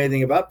 I don't know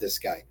anything about this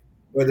guy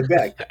or the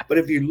bag. But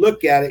if you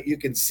look at it, you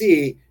can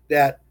see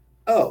that,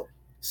 oh,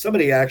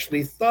 somebody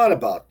actually thought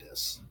about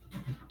this.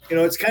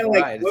 It's kind of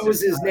like, Right, what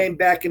was his name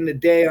back in the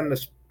day on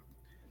the,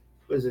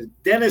 was it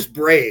Dennis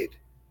Braid?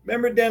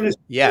 Remember Dennis?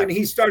 Yeah. When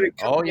he started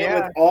Oh, coming in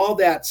yeah. with all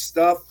that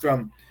stuff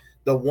from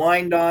the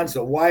wind-ons,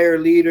 the wire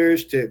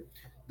leaders to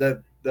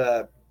the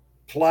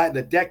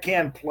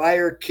deckhand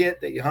plier kit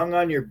that you hung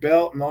on your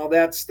belt and all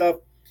that stuff.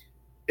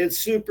 It's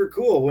super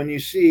cool when you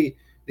see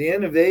the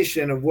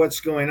innovation of what's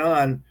going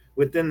on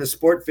within the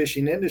sport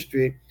fishing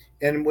industry.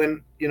 And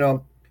when,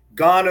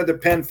 gone are the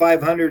Penn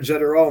 500s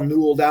that are all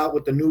newelled out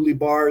with the newly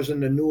bars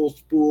and the newel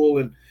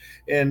spool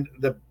and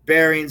the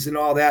bearings and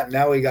all that.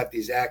 Now we got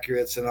these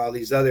Accurates and all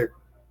these other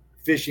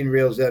fishing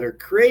reels that are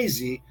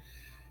crazy.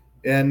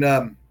 And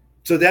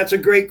so that's a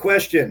great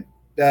question.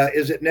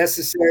 Is it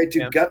necessary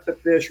to gut the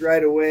fish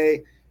right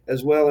away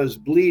as well as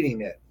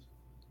bleeding it?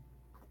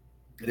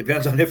 It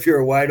depends on if you're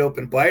a wide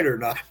open bite or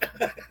not.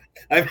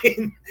 I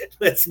mean,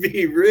 let's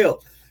be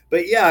real.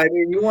 But yeah, I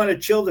mean, you want to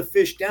chill the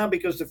fish down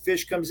because the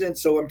fish comes in.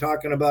 So I'm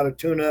talking about a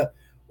tuna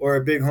or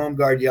a big home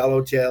guard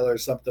yellowtail or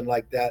something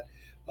like that.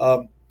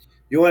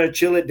 You want to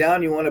chill it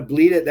down. You want to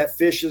bleed it. That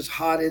fish is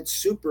hot. It's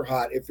super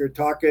hot. If you're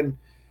talking,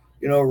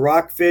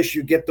 rockfish,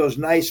 you get those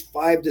nice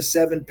 5 to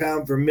 7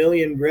 pound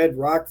vermilion red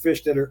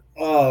rockfish that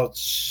are,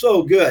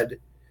 so good.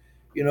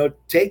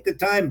 Take the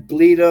time,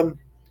 bleed them,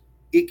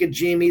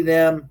 ikejime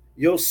them.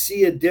 You'll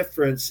see a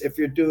difference if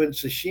you're doing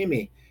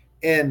sashimi.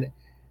 And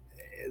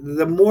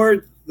the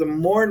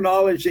more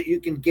knowledge that you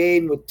can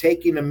gain with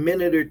taking a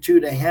minute or two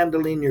to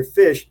handling your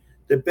fish,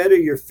 the better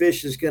your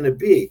fish is going to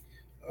be.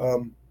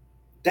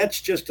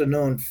 That's just a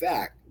known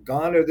fact.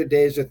 Gone are the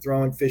days of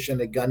throwing fish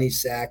in a gunny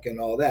sack and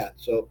all that.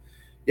 So,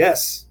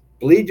 yes,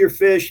 bleed your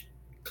fish,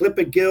 clip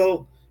a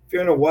gill. If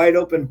you're in a wide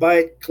open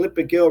bite, clip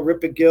a gill,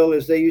 rip a gill,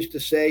 as they used to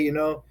say, And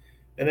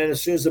then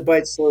as soon as the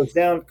bite slows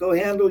down, go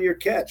handle your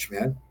catch,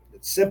 man.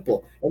 It's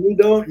simple. And you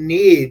don't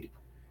need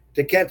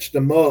to catch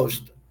the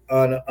most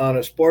on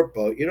a sport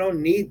boat. You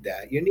don't need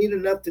that. You need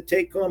enough to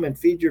take home and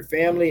feed your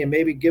family and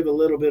maybe give a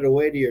little bit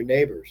away to your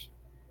neighbors.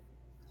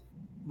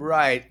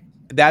 Right.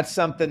 That's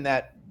something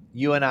that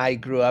you and I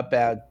grew up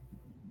at.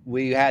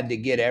 We had to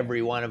get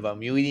every one of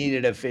them. You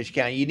needed a fish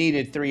count. You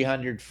needed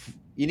 300.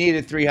 You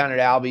needed 300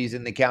 albies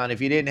in the count. If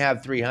you didn't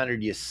have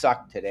 300, you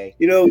sucked today.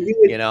 You know,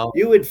 You know.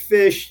 you would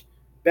fish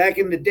back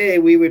in the day.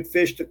 We would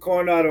fish the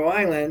Coronado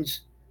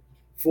Islands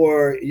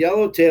for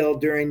yellowtail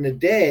during the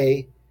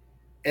day,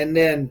 and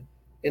then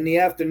in the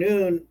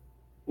afternoon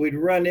we'd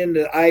run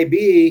into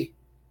IB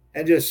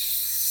and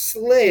just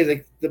slay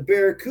the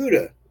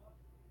barracuda.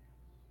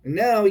 And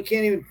now we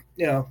can't even,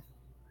 can't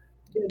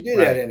do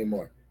that Right.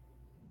 anymore.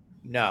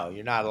 No,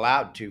 you're not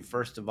allowed to.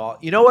 First of all,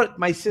 you know what?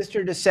 My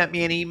sister just sent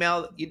me an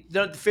email.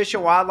 The Fish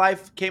and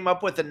Wildlife came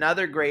up with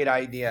another great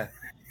idea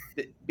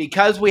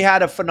because we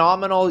had a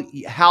phenomenal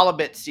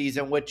halibut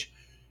season, which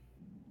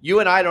you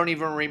and I don't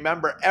even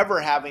remember ever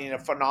having a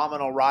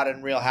phenomenal rod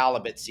and reel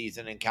halibut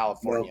season in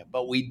California, No.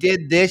 but we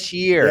did this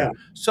Yeah. year.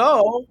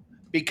 So,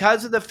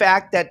 because of the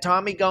fact that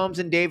Tommy Gomes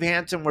and Dave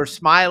Hansen were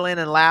smiling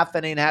and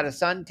laughing and had a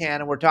suntan,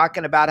 and we're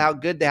talking about how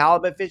good the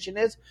halibut fishing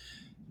is,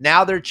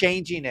 now they're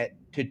changing it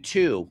to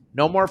 2.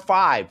 No more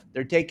 5.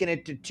 They're taking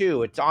it to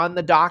 2. It's on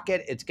the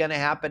docket. It's going to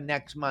happen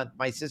next month.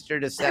 My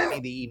sister just sent me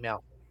the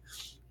email.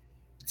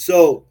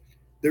 So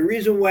the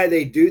reason why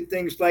they do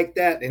things like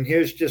that, and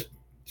this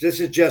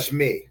is just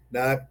me,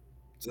 this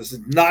is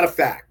not a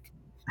fact.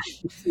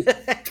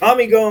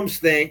 Tommy Gomes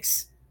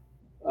thinks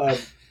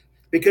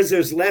because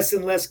there's less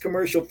and less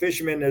commercial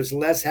fishermen, there's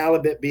less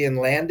halibut being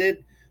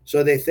landed.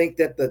 So they think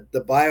that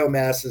the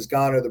biomass is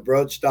gone or the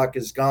brood stock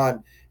is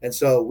gone. And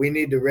so we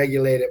need to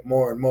regulate it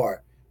more and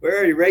more. We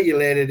already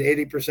regulated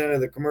 80% of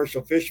the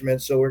commercial fishermen,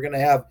 so we're going to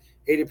have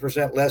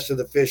 80% less of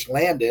the fish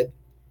landed.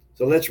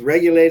 So let's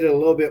regulate it a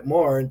little bit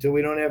more until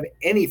we don't have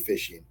any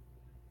fishing.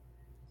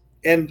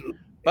 And,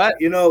 But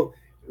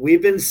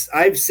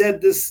I've said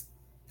this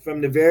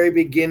from the very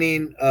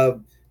beginning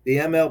of the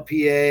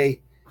MLPA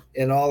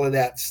and all of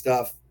that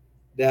stuff,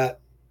 that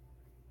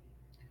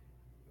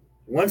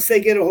once they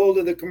get a hold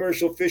of the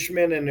commercial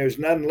fishermen and there's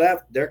none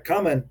left, they're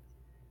coming.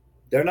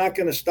 They're not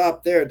going to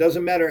stop there. It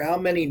doesn't matter how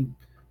many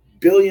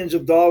billions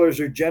of dollars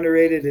are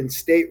generated in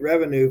state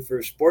revenue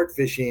for sport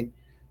fishing,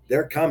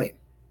 they're coming.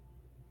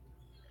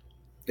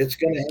 It's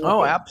going to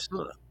happen.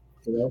 absolutely.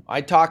 You know?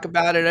 I talk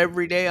about it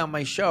every day on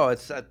my show.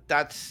 It's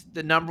that's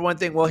the number one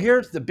thing. Well,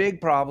 here's the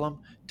big problem,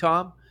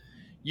 Tom.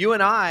 You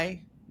and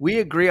I, we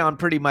agree on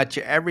pretty much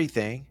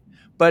everything.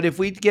 But if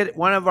we get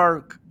one of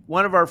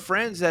our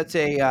friends that's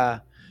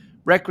a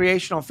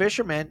recreational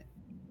fisherman,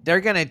 they're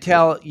going to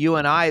tell you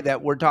and I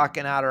that we're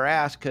talking out our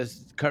ass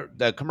because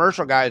the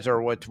commercial guys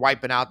are what's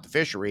wiping out the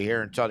fishery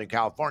here in Southern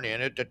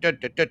California.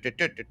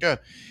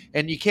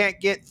 And you can't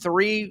get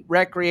 3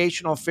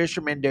 recreational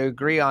fishermen to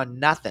agree on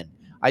nothing.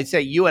 I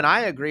say you and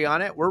I agree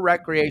on it. We're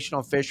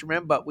recreational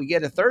fishermen, but we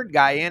get a third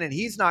guy in and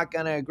he's not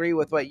going to agree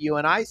with what you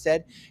and I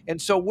said.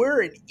 And so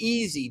we're an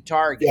easy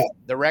target, Yeah.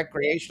 the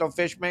recreational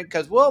fishermen,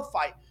 because we'll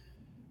fight.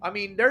 I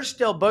mean, there's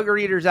still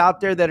booger eaters out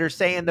there that are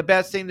saying the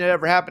best thing that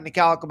ever happened to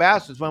calico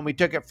bass was when we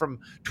took it from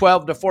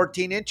 12 to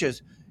 14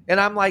 inches. And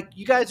I'm like,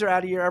 you guys are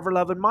out of your ever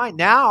loving mind.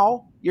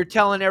 Now you're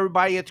telling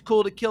everybody it's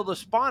cool to kill the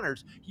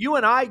spawners. You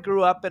and I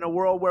grew up in a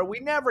world where we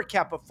never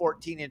kept a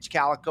 14-inch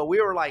calico. We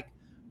were like,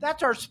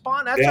 that's our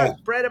spawn. That's Yeah. our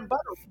bread and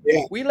butter.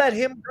 Yeah. We let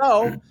him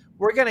go.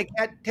 We're going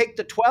to take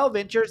the 12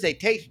 inchers. They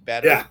taste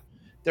better. Yeah.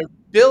 There's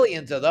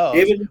billions of those.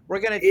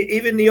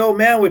 Even the old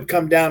man would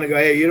come down and go,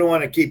 hey, you don't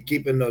want to keep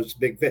keeping those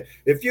big fish.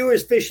 If you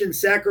was fishing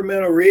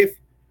Sacramento Reef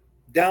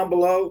down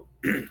below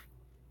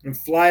and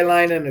fly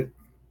lining and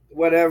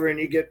whatever, and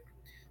you get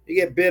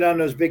bit on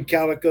those big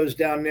calicos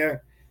down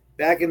there,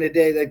 back in the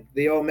day,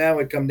 the old man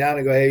would come down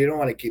and go, hey, you don't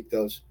want to keep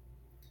those.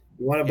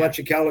 You want a bunch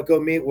of calico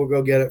meat? We'll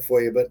go get it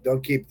for you, but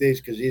don't keep these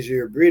because these are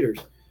your breeders.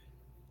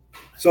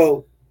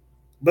 So,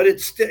 but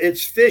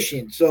it's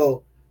fishing.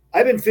 So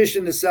I've been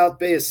fishing the South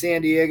Bay of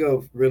San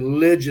Diego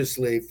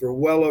religiously for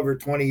well over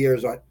 20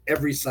 years on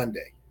every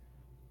Sunday.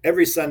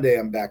 Every Sunday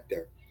I'm back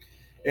there.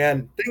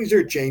 And things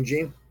are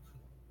changing.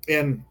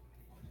 And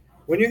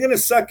when you're going to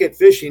suck at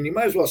fishing, you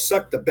might as well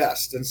suck the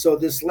best. And so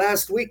this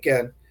last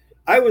weekend,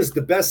 I was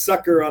the best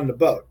sucker on the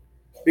boat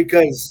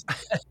because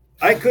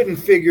I couldn't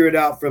figure it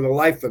out for the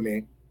life of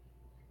me.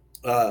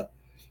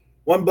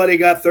 One buddy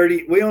got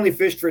 30. We only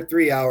fished for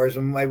 3 hours.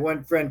 And my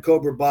one friend,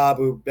 Cobra Bob,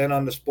 who's been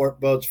on the sport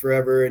boats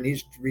forever, and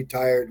he's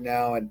retired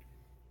now, and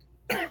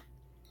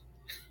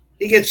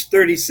he gets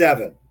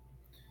 37.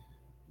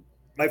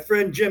 My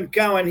friend Jim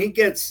Cowan, he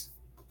gets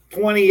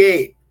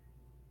 28.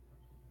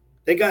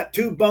 They got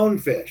 2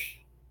 bonefish.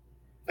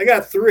 I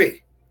got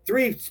 3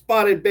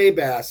 spotted bay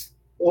bass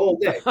the whole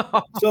day.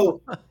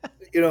 So,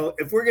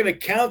 if we're going to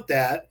count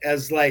that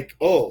as like,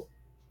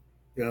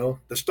 the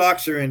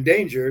stocks are in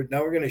danger.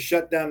 Now we're going to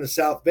shut down the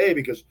South Bay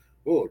because,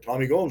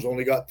 Tommy Gomes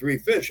only got 3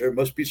 fish. There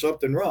must be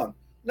something wrong.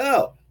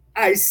 No,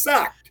 I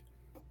sucked.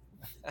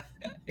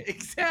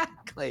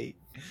 Exactly.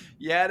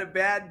 You had a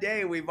bad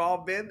day. We've all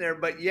been there.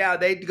 But yeah,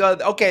 they'd go,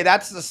 okay,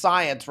 that's the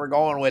science we're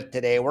going with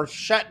today. We're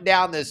shutting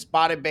down this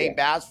spotted bay Yeah.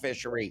 bass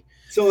fishery.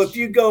 So if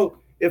you go,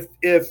 if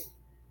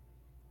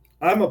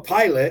I'm a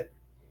pilot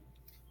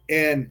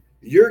and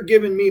you're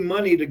giving me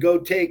money to go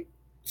take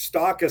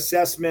stock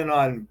assessment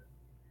on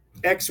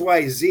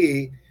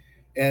XYZ,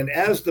 and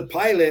as the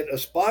pilot, a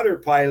spotter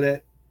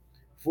pilot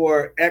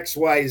for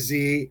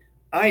XYZ,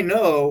 I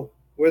know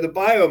where the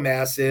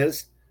biomass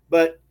is,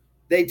 but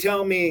they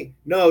tell me,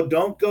 no,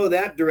 don't go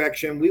that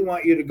direction. We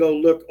want you to go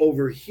look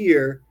over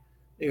here.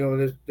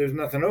 There's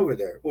nothing over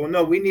there. Well,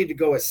 no, we need to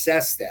go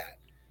assess that.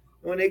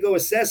 When they go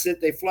assess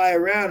it, they fly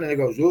around and they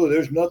go, oh,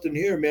 there's nothing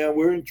here, man.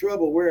 We're in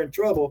trouble. We're in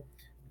trouble.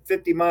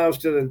 50 miles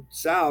to the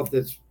south,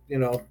 it's,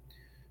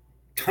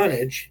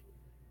 tonnage,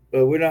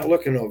 but we're not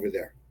looking over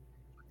there.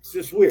 It's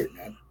just weird,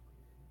 man.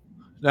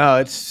 No,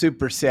 it's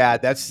super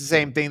sad. That's the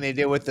same thing they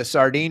did with the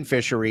sardine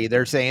fishery.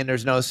 They're saying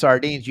there's no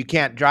sardines. You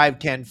can't drive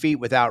 10 feet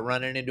without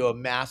running into a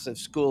massive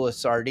school of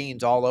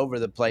sardines all over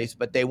the place.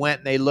 But they went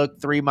and they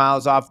looked 3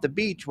 miles off the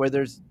beach where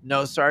there's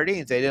no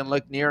sardines. They didn't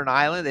look near an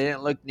island. They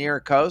didn't look near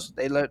a coast.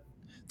 They looked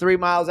 3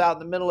 miles out in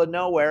the middle of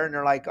nowhere. And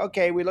they're like,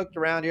 okay, we looked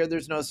around here.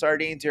 There's no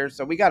sardines here.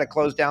 So we got to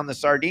close down the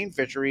sardine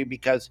fishery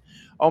because,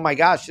 oh my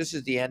gosh, this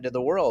is the end of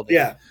the world.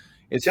 Yeah.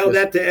 It's Tell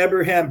that to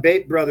Abraham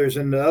Bait Brothers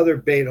and the other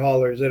bait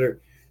haulers that are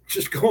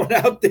just going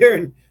out there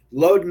and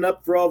loading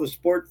up for all the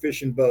sport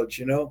fishing boats,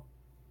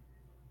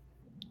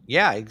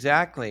 Yeah,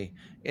 exactly.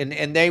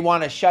 And they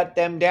want to shut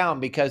them down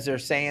because they're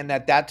saying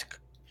that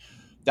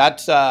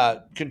that's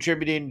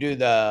contributing to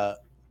the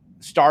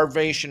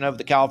starvation of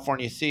the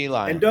California sea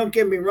lion. And don't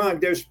get me wrong,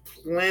 there's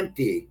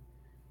plenty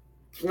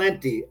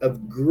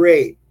of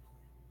great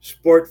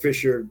sport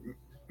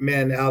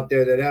fishermen out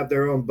there that have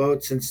their own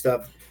boats and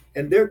stuff,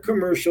 and they're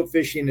commercial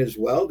fishing as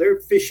well.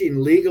 They're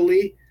fishing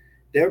legally.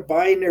 They're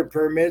buying their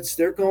permits.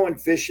 They're going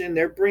fishing.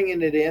 They're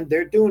bringing it in.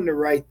 They're doing the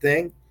right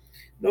thing.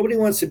 Nobody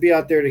wants to be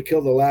out there to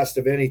kill the last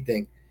of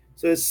anything.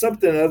 So it's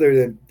something other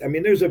than,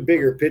 there's a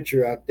bigger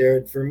picture out there.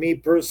 And for me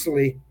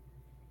personally,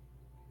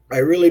 I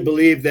really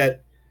believe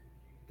that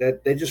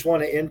they just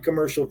want to end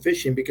commercial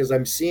fishing because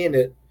I'm seeing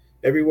it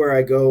everywhere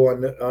I go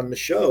on the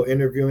show,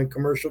 interviewing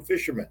commercial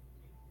fishermen.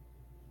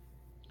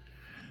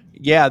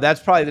 Yeah, that's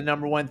probably the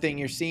number one thing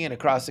you're seeing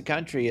across the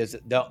country is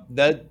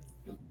the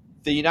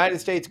United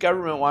States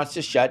government wants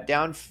to shut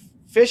down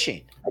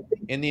fishing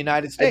in the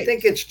United States.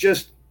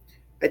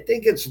 I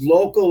think it's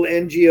local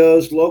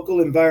NGOs, local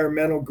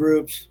environmental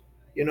groups.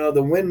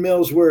 The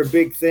windmills were a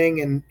big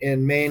thing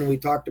in Maine. We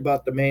talked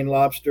about the Maine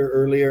lobster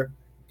earlier.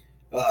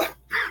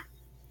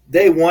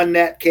 They won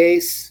that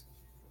case.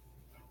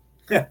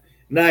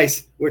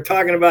 Nice. We're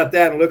talking about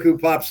that, and look who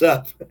pops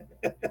up.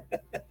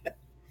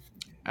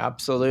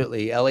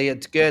 Absolutely.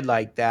 Elliot's good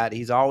like that.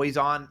 He's always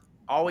on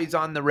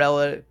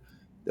the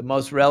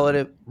most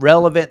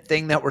relevant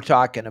thing that we're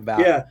talking about.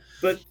 Yeah,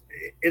 but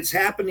it's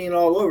happening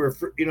all over.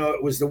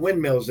 It was the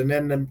windmills, and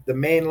then the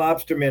Maine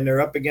lobstermen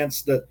are up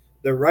against the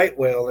right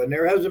whale, and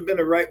there hasn't been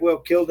a right whale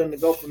killed in the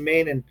Gulf of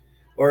Maine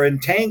or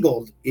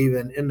entangled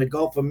even in the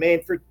Gulf of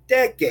Maine for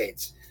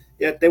decades.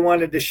 Yet they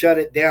wanted to shut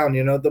it down.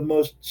 The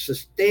most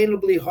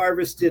sustainably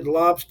harvested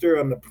lobster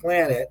on the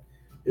planet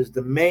is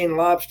the Maine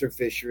lobster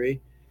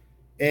fishery,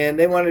 and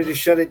they wanted to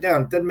shut it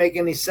down. It doesn't make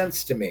any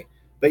sense to me.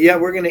 But yeah,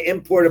 we're going to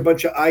import a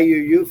bunch of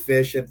IUU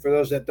fish. And for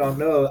those that don't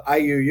know,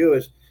 IUU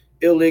is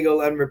illegal,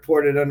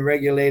 unreported,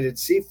 unregulated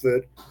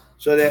seafood,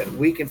 so that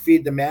we can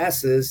feed the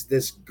masses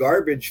this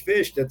garbage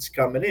fish that's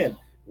coming in.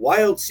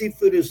 Wild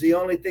seafood is the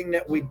only thing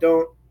that we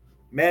don't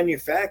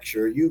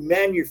manufacture. You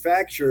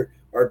manufacture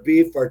our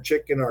beef, our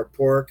chicken, our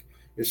pork.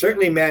 You're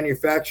certainly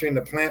manufacturing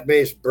the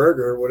plant-based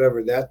burger,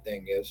 whatever that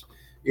thing is.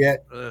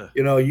 Yet,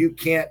 you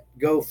can't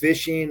go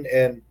fishing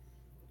and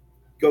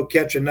go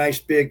catch a nice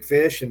big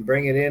fish and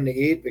bring it in to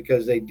eat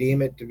because they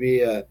deem it to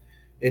be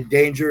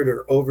endangered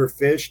or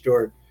overfished,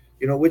 or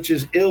which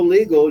is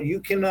illegal. You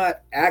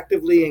cannot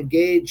actively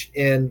engage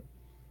in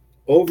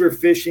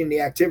overfishing,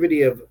 the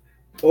activity of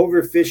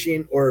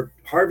overfishing or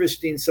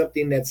harvesting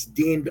something that's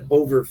deemed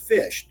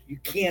overfished. You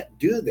can't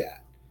do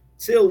that.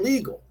 It's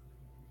illegal.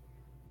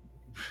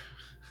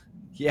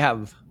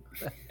 Yeah.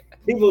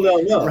 People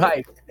don't know.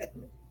 Right.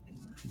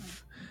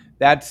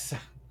 That's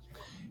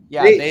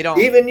they don't.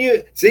 Even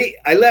you see,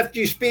 I left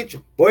you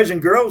speechless. Boys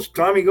and girls,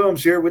 Tommy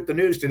Gomes here with the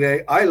news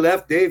today. I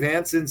left Dave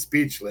Hansen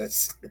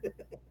speechless.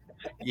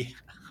 Yeah,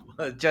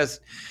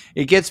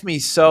 it gets me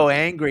so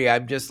angry.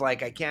 I'm just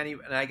like, I can't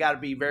even, and I got to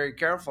be very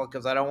careful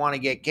because I don't want to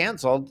get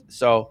canceled.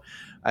 So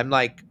I'm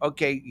like,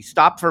 okay,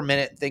 stop for a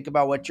minute, think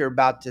about what you're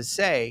about to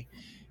say.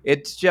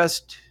 It's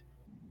just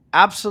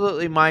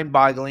absolutely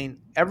mind-boggling.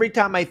 Every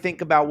time I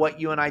think about what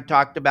you and I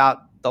talked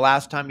about the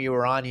last time you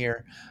were on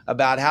here,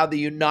 about how the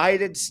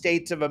United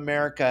States of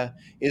America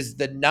is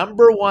the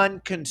number one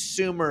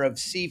consumer of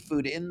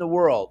seafood in the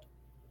world.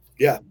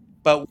 Yeah.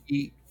 But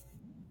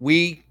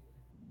we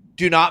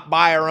do not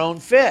buy our own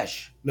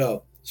fish.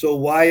 No. So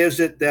why is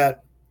it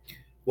that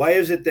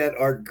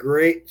our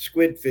great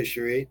squid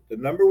fishery, the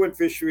number one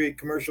fishery,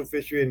 commercial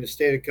fishery in the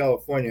state of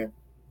California,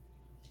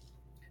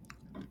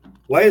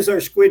 Why is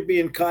our squid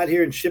being caught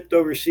here and shipped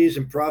overseas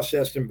and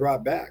processed and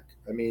brought back?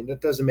 I mean,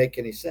 that doesn't make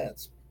any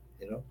sense.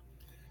 You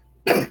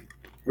know,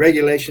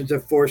 regulations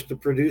have forced the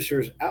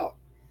producers out.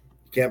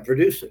 You can't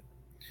produce it.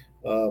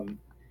 Um,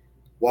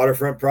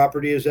 Waterfront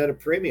property is at a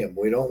premium.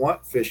 We don't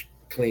want fish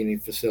cleaning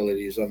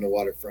facilities on the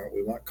waterfront.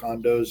 We want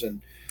condos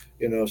and,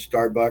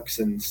 Starbucks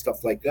and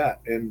stuff like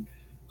that. And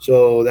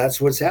so that's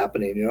what's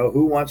happening.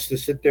 Who wants to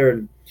sit there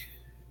and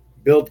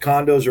build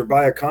condos or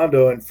buy a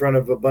condo in front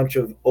of a bunch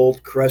of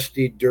old,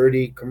 crusty,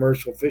 dirty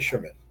commercial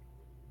fishermen?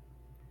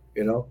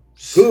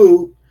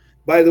 Who,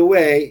 by the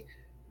way,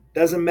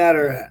 doesn't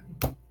matter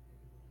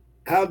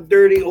how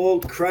dirty,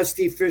 old,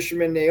 crusty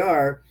fishermen they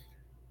are,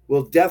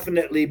 will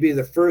definitely be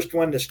the first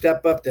one to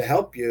step up to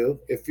help you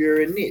if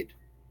you're in need.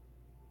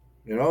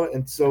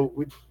 And so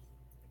it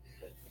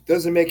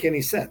doesn't make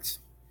any sense.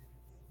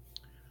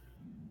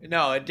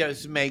 No, it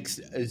just makes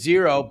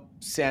zero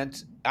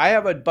sense. I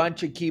have a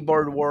bunch of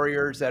keyboard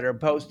warriors that are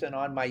posting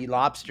on my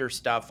lobster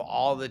stuff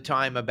all the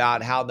time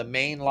about how the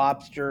Maine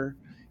lobster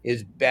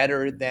is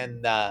better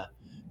than the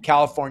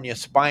California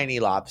spiny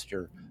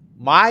lobster.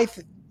 My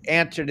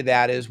answer to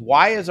that is,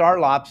 why is our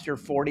lobster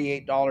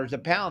 $48 a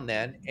pound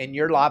then, and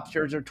your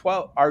lobsters are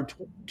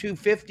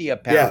 $2.50 a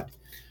pound? Yeah.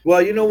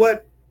 Well, you know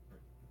what?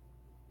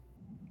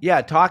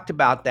 Yeah, talked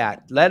about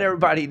that. Let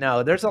everybody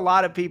know. There's a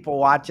lot of people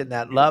watching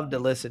that love to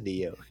listen to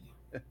you.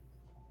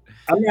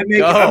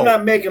 I'm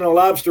not making a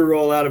lobster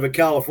roll out of a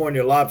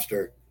California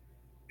lobster.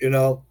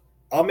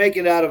 I'll make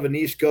it out of an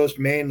East Coast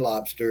Maine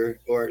lobster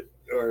or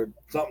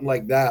something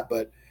like that.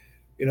 But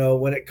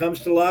when it comes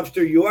to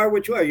lobster, you are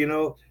what you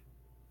are.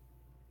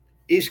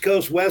 East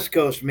Coast, West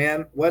Coast,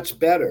 man, what's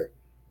better?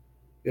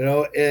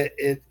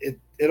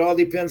 It all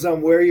depends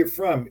on where you're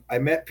from. I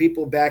met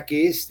people back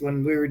east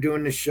when we were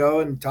doing the show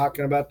and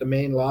talking about the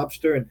Maine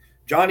lobster, and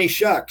Johnny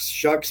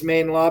Shucks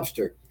Maine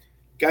lobster.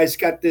 Guy's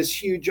got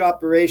this huge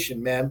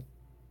operation, man.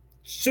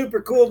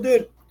 Super cool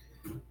dude.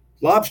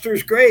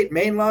 Lobster's great.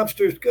 Maine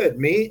lobster's good.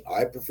 Me,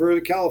 I prefer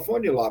the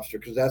California lobster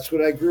because that's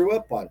what I grew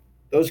up on.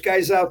 Those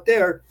guys out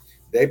there,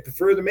 they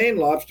prefer the Maine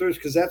lobsters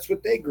because that's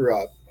what they grew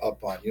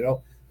up on,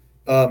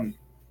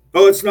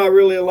 it's not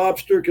really a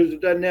lobster because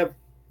it doesn't have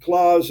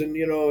claws and,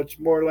 it's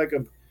more like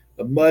a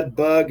mud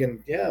bug.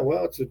 And yeah,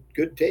 well, it's a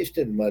good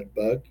tasting mud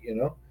bug,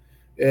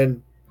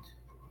 And,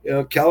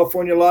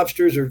 California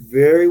lobsters are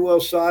very well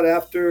sought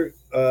after.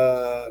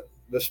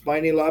 The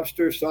spiny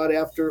lobster sought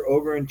after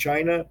over in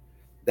China.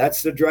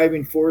 That's the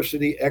driving force of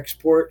the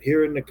export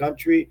here in the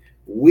country.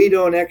 We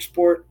don't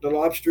export the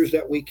lobsters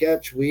that we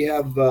catch. We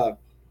have, what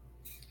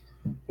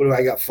do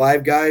I got?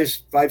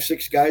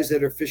 6 guys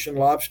that are fishing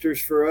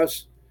lobsters for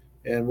us.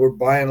 And we're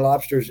buying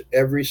lobsters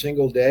every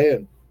single day.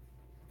 And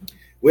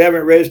we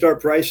haven't raised our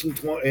price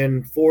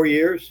in 4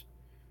 years,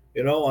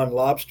 on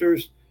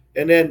lobsters.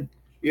 And then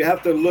you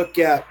have to look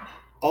at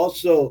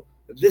also,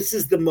 this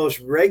is the most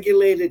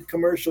regulated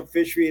commercial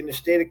fishery in the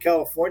state of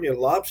California,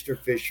 lobster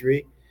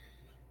fishery.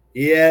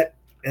 Yet,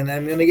 and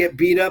I'm going to get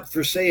beat up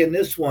for saying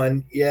this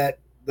one, yet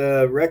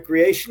the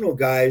recreational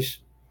guys,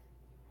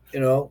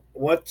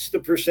 what's the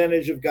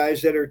percentage of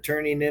guys that are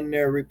turning in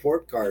their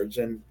report cards?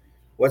 And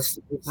what's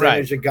the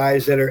percentage of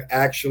guys that are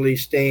actually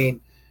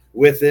staying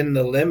within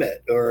the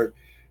limit? Or,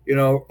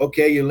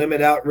 okay, you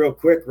limit out real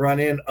quick, run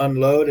in,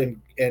 unload,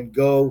 and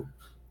go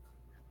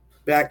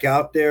back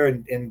out there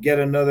and get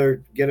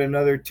another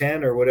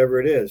 10 or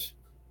whatever it is.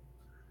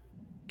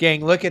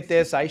 Gang, look at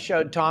this. I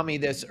showed Tommy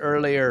this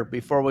earlier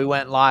before we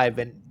went live,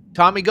 and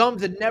Tommy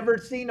Gomes had never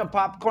seen a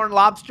popcorn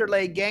lobster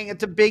leg, gang.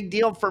 It's a big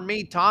deal for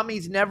me.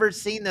 Tommy's never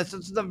seen this.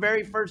 This is the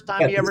very first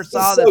time he ever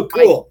saw this. So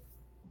cool.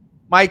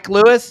 Mike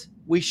Lewis,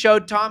 we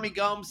showed Tommy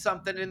Gomes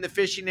something in the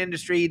fishing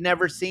industry he'd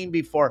never seen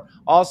before.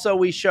 Also,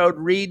 we showed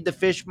Reed the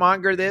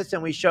fishmonger this,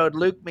 and we showed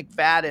Luke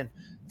McFadden,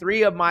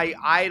 3 of my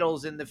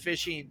idols in the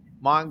fishing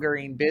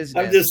mongering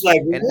business. I'm just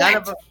like, and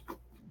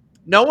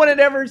no one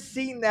had ever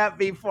seen that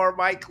before,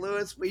 Mike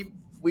Lewis. We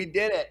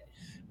did it.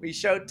 We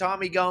showed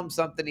Tommy Gomes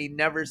something he'd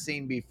never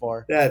seen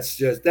before.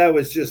 That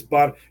was just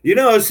bomb.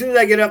 As soon as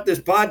I get up this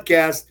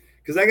podcast,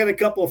 because I got a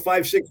couple of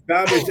 5-6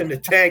 pounders in the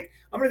tank,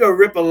 I'm gonna go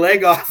rip a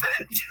leg off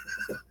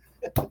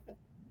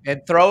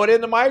and throw it in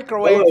the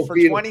microwave for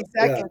 20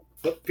 seconds.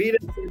 Yeah. Peter,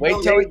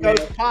 wait till it goes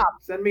pop.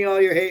 Send me all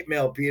your hate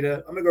mail,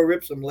 Peter. I'm gonna go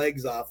rip some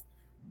legs off.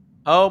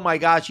 Oh my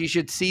gosh, you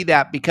should see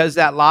that, because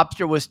that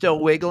lobster was still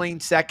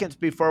wiggling seconds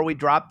before we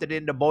dropped it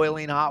into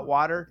boiling hot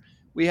water.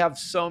 We have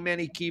so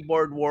many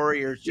keyboard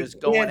warriors just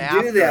going after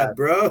us. You can't do that,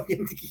 bro.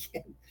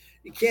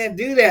 You can't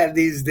do that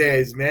these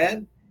days,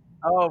 man.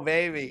 Oh,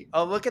 baby.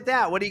 Oh, look at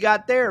that. What do you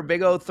got there?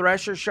 Big old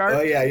thresher shark?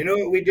 Oh, yeah. You know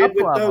what we did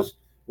with those?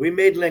 We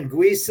made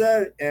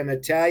linguiça and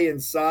Italian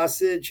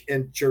sausage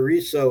and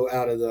chorizo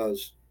out of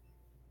those.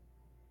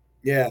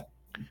 Yeah.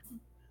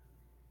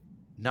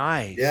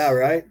 Nice. Yeah,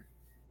 right?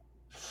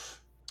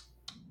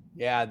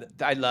 Yeah,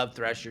 I love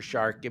thresher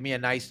shark. Give me a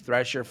nice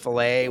thresher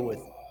fillet with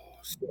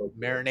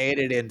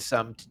marinated in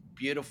some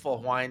beautiful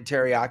Hawaiian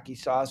teriyaki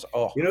sauce.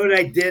 Oh, you know what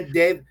I did,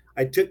 Dave?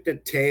 I took the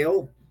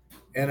tail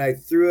and I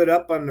threw it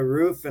up on the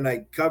roof and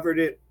I covered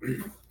it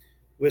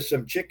with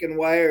some chicken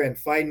wire and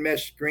fine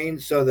mesh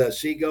screens so the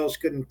seagulls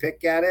couldn't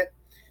pick at it.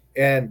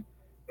 And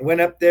went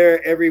up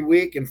there every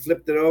week and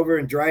flipped it over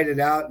and dried it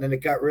out. And then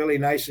it got really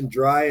nice and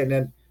dry. And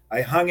then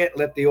I hung it,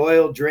 let the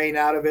oil drain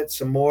out of it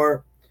some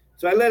more.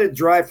 So I let it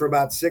dry for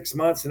about 6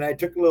 months. And I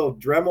took a little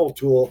Dremel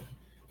tool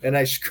and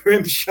I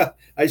scrimshot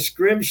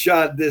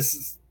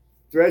this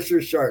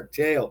thresher shark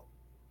tail.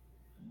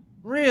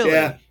 Really?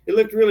 Yeah, it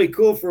looked really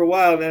cool for a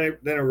while. Then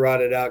it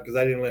rotted out because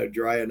I didn't let it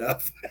dry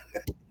enough.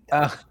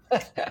 But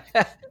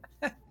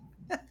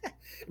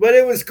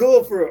it was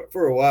cool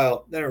for a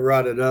while. Then it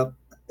rotted up.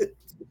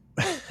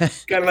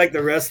 Kind of like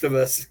the rest of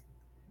us.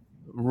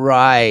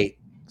 Right.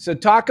 So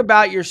talk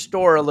about your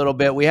store a little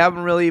bit. We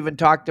haven't really even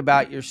talked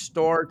about your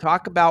store.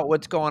 Talk about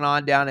what's going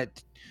on down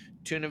at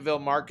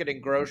Tunaville Market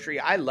and Grocery.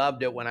 I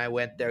loved it when I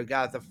went there.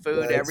 Got the food,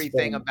 Yeah, it's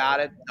everything fun. about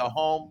it, the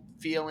home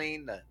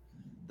feeling,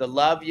 the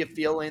love you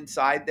feel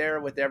inside there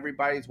with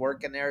everybody's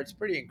working there. It's a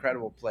pretty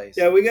incredible place.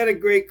 Yeah, we got a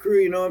great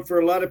crew, and for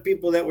a lot of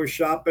people that were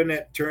shopping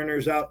at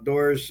Turner's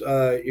Outdoors,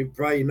 you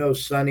probably know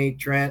Sunny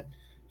Trent.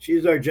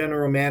 She's our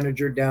general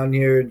manager down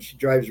here, and she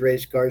drives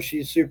race cars.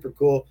 She's super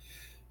cool.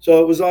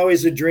 So it was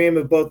always a dream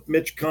of both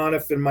Mitch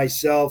Conniff and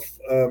myself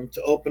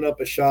to open up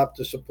a shop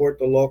to support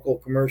the local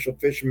commercial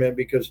fishermen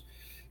because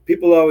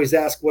people always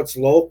ask what's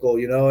local,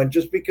 and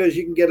just because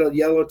you can get a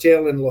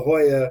yellowtail in La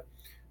Jolla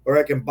or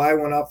I can buy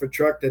one off a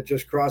truck that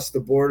just crossed the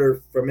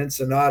border from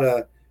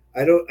Ensenada,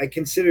 I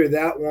consider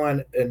that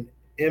one an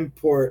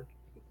import.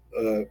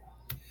 Uh,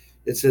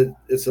 it's a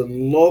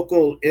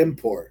local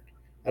import.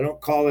 I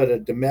don't call it a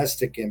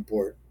domestic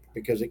import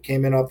because it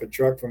came in off a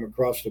truck from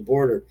across the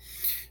border.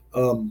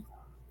 Um,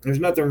 there's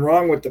nothing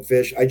wrong with the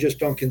fish. I just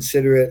don't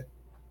consider it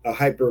a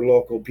hyper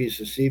local piece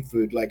of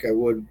seafood like I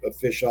would a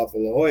fish off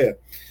of La Jolla.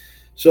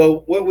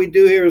 So what we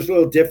do here is a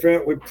little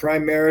different. We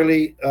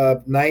primarily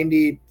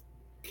 90+%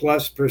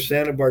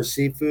 of our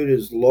seafood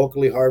is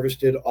locally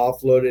harvested,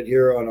 offloaded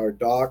here on our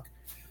dock.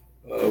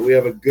 We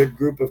have a good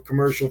group of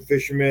commercial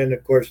fishermen.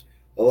 Of course,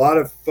 a lot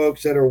of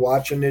folks that are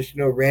watching this,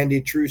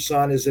 Randy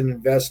Truson is an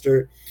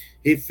investor.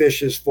 He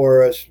fishes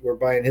for us. We're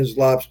buying his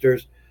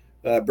lobsters.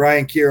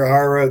 Brian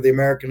Kirihara, the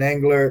American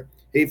angler,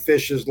 he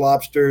fishes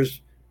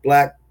lobsters,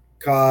 black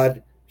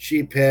cod,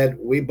 sheephead.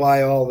 We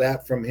buy all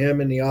that from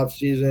him in the off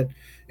season.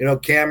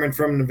 Cameron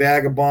from the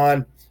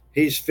Vagabond,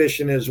 he's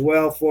fishing as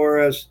well for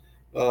us.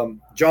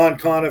 John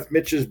Conniff,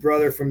 Mitch's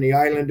brother from the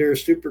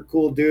Islanders, super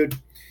cool dude.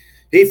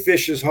 He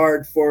fishes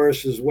hard for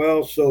us as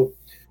well. So,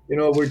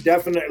 we're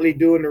definitely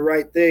doing the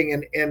right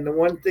thing. And the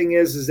one thing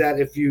is that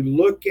if you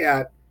look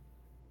at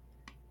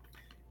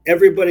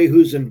everybody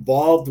who's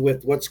involved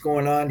with what's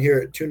going on here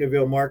at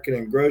Tunaville Market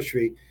and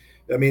Grocery,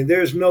 I mean,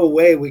 there's no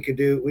way we could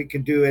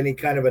do any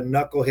kind of a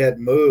knucklehead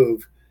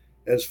move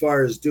as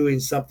far as doing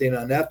something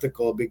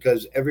unethical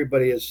because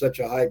everybody is such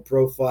a high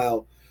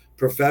profile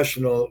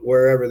professional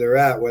wherever they're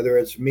at, whether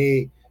it's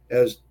me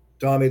as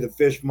Tommy the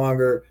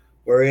fishmonger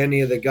or any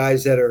of the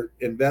guys that are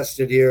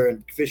invested here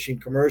in fishing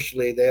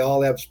commercially. They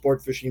all have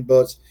sport fishing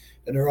boats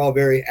and they're all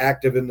very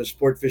active in the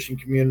sport fishing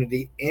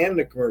community and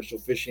the commercial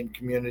fishing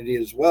community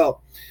as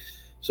well.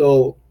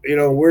 So,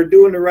 we're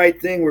doing the right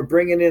thing. We're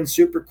bringing in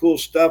super cool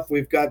stuff.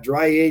 We've got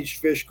dry aged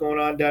fish going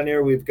on down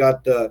here. We've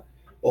got a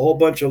whole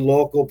bunch of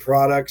local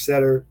products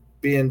that are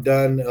being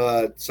done,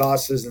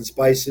 sauces and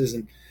spices.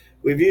 And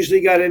we've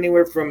usually got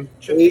anywhere from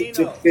 8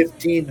 to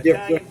 15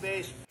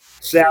 different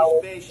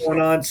salads going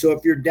on. So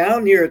if you're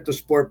down here at the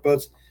sport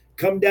boats,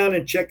 come down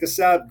and check us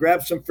out.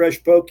 Grab some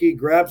fresh poke,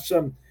 grab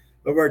some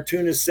of our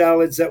tuna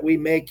salads that we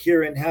make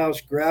here in house,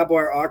 grab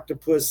our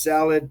octopus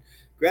salad,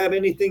 grab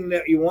anything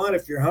that you want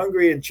if you're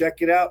hungry and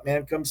check it out,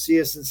 man. Come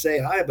see us and say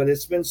hi. But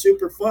it's been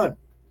super fun.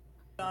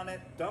 On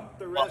it, dump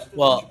the rest of the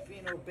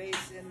Chipino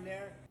base in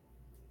there.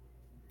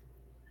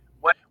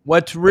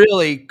 What's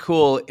really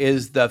cool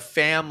is the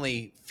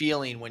family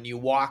feeling when you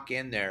walk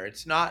in there.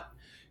 It's not,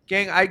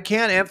 gang, I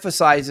can't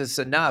emphasize this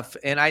enough,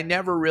 and I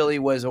never really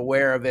was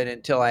aware of it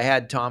until I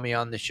had Tommy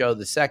on the show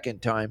the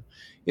second time,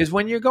 is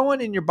when you're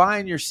going and you're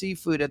buying your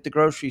seafood at the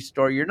grocery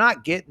store, you're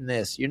not getting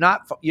this. You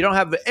don't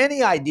have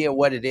any idea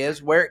what it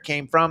is, where it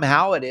came from,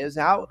 how it is,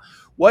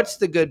 what's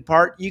the good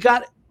part. You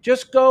got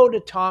just go to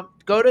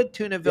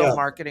Tunaville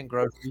Market and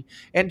Grocery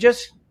and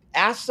just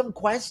ask some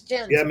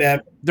questions. Yeah,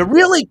 man. The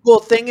really cool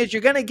thing is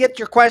you're going to get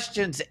your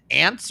questions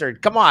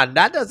answered. Come on,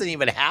 that doesn't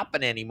even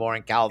happen anymore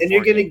in California.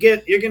 And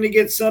you're going to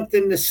get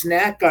something to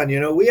snack on.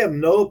 We have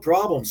no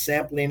problem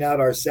sampling out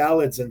our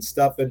salads and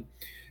stuff. And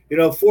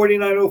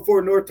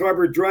 4904 North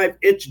Harbor Drive,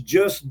 it's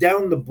just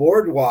down the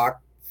boardwalk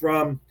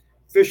from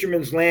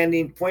Fisherman's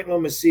Landing, Point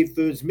Loma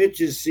Seafoods,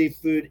 Mitch's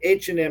Seafood,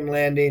 H&M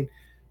Landing,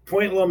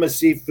 Point Loma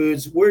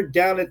Seafoods. We're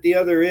down at the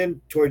other end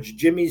towards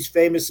Jimmy's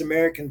Famous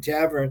American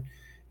Tavern.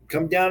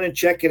 Come down and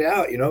check it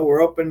out.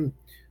 We're open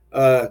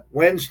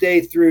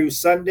Wednesday through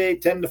Sunday,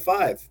 10 to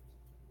 5.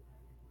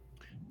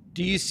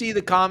 Do you see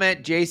the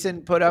comment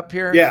Jason put up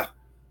here? Yeah.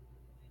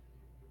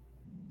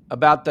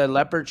 About the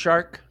leopard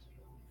shark?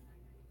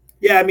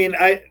 Yeah, I mean,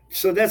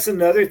 so that's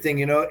another thing,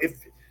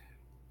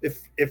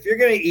 if you're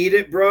going to eat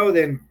it, bro,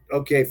 then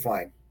okay,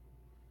 fine.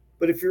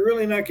 But if you're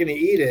really not going to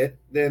eat it,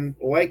 then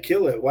why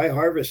kill it? Why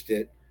harvest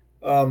it?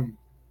 Um,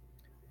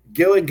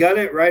 Gill and gut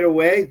it right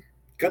away.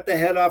 Cut the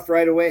head off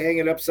right away. Hang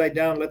it upside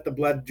down. Let the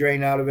blood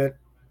drain out of it.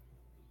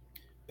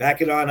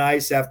 Pack it on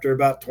ice after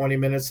about 20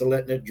 minutes of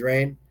letting it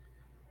drain.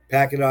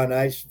 Pack it on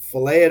ice.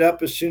 Fillet it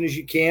up as soon as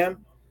you can.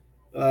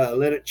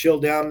 Let it chill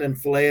down, then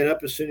fillet it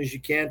up as soon as you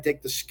can.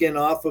 Take the skin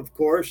off, of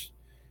course,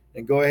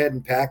 and go ahead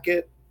and pack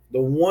it.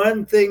 The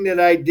one thing that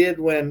I did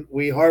when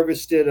we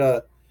harvested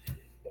a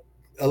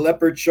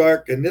leopard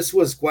shark, and this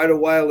was quite a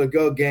while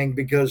ago, gang,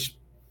 because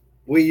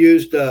we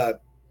used the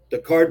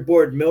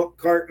cardboard milk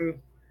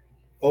carton,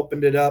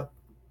 opened it up,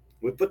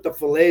 we put the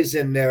fillets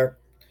in there,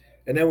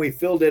 and then we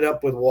filled it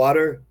up with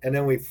water, and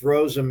then we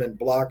froze them in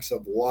blocks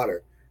of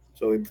water.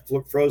 So we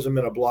froze them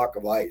in a block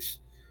of ice,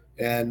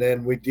 and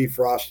then we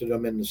defrosted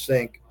them in the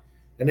sink,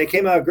 and they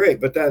came out great.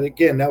 But that,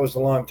 again, that was a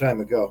long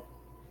time ago.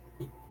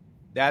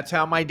 That's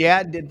how my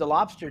dad did the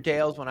lobster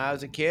tails when I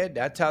was a kid.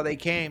 That's how they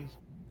came.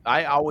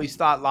 I always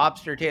thought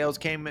lobster tails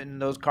came in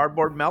those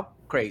cardboard milk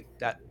crate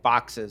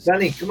boxes.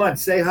 Sonny, come on,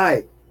 say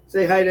hi.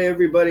 Say hi to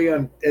everybody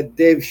at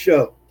Dave's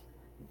show.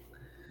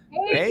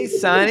 Hey,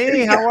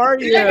 Sonny, how are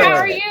you? Good, how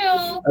are you?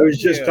 I was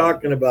just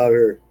talking about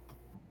her.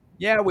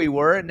 Yeah, we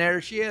were, and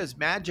there she is.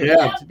 Magic.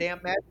 Yeah. It's a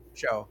damn magic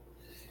show.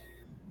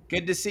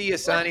 Good to see you,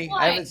 Sonny.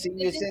 I haven't seen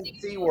you since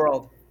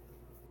SeaWorld.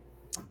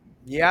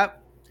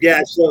 Yep.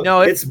 Yeah, so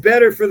No, it's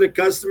better for the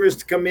customers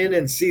to come in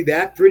and see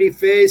that pretty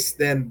face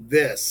than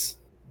this.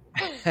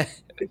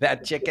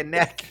 That chicken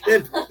neck.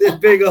 That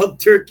big old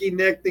turkey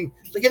neck thing.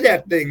 Look at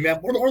that thing,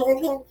 man.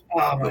 Oh,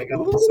 my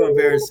God. It's so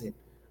embarrassing.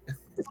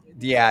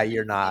 Yeah,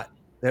 you're not.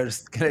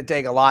 There's going to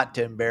take a lot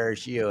to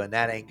embarrass you, and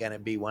that ain't going to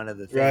be one of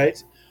the things.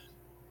 Right.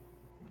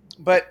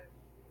 But,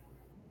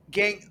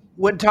 gang,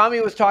 when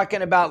Tommy was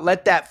talking about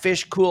let that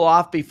fish cool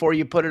off before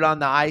you put it on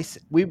the ice,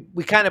 we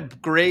kind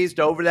of grazed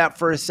over that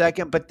for a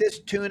second. But this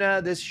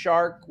tuna, this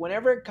shark,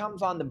 whenever it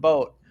comes on the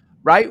boat,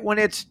 right when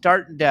it's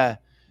starting to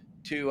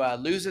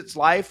lose its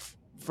life,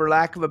 for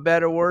lack of a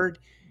better word,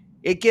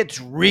 it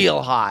gets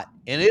real hot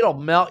and it'll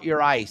melt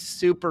your ice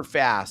super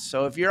fast.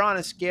 So if you're on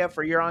a skiff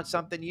or you're on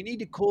something, you need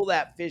to cool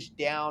that fish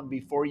down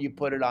before you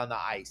put it on the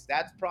ice.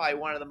 That's probably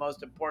one of the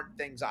most important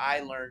things I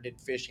learned in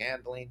fish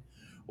handling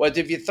was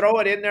if you throw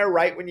it in there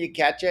right when you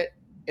catch it,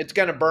 it's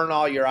going to burn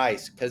all your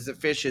ice because the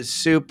fish is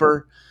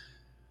super.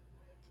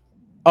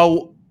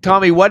 Oh,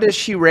 Tommy, what is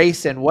she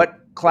racing? What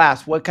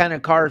class? What kind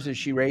of cars is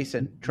she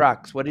racing?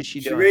 Trucks? What is she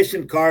doing? She's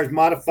racing cars,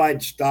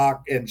 modified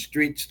stock, and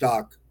street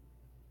stock.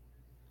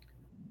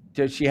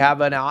 Does she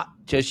have a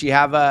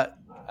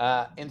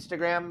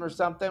Instagram or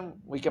something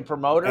we can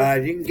promote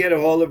her? You can get a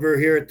hold of her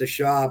here at the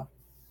shop.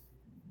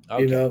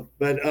 Okay. You know,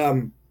 but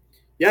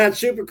yeah, it's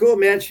super cool,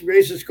 man. She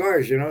races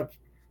cars, you know.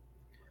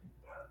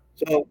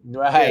 So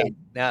right. Yeah.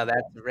 No,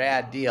 that's a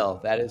rad deal.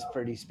 That is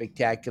pretty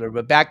spectacular.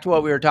 But back to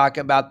what we were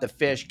talking about, the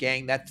fish,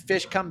 gang. That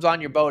fish comes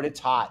on your boat,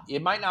 it's hot.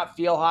 It might not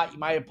feel hot. You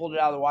might have pulled it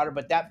out of the water,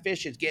 but that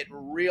fish is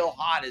getting real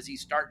hot as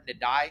he's starting to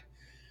die.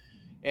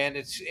 And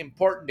it's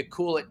important to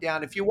cool it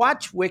down. If you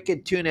watch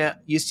Wicked Tuna,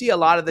 you see a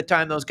lot of the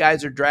time those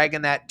guys are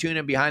dragging that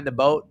tuna behind the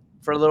boat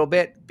for a little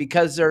bit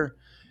because they're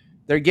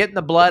getting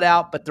the blood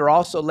out, but they're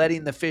also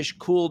letting the fish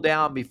cool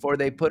down before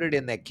they put it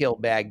in that kill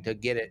bag to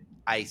get it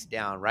iced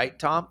down. Right,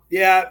 Tom?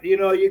 Yeah, you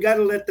know, you got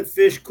to let the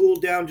fish cool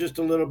down just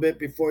a little bit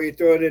before you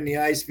throw it in the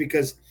ice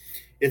because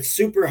it's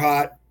super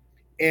hot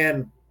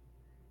and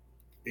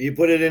you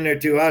put it in there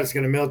too hot, it's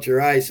going to melt your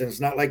ice, and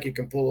it's not like you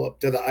can pull up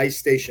to the ice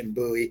station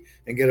buoy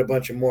and get a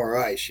bunch of more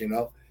ice, you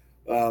know.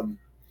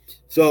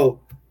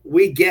 So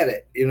we get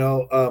it, you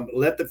know.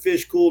 Let the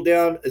fish cool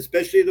down,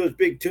 especially those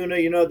big tuna.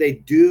 You know, they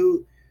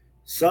do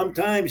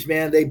sometimes,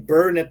 man. They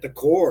burn at the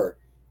core.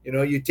 You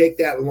know, you take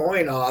that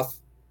loin off,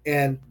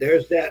 and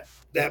there's that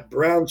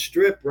brown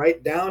strip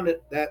right down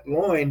at that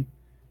loin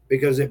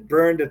because it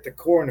burned at the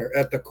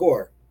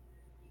core.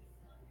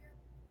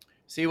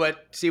 See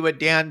what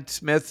Dan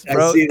Smith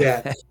wrote? I see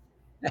that.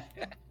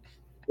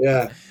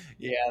 Yeah.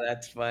 Yeah,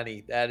 that's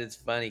funny. That is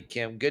funny,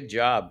 Kim. Good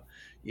job.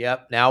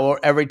 Yep. Now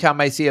every time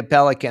I see a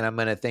pelican, I'm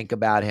going to think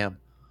about him.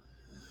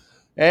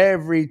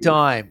 Every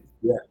time.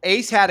 Yeah.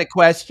 Ace had a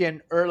question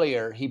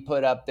earlier he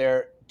put up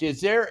there. Is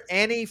there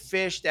any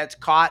fish that's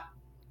caught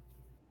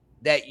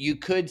that you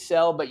could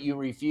sell but you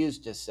refuse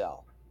to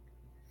sell?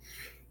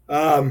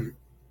 You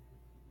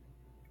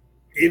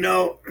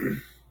know,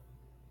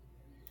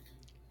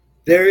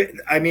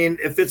 I mean,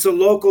 if it's a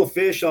local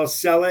fish, I'll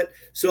sell it.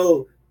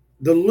 So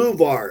the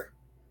luvar,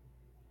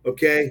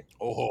 okay?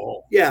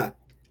 Oh, yeah.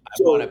 I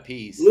want a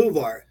piece.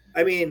 Luvar.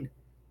 I mean,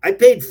 I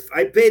paid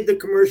the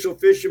commercial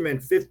fishermen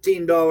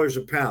 $15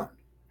 a pound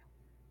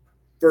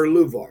for a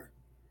luvar.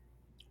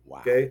 Wow.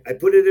 Okay, I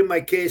put it in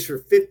my case for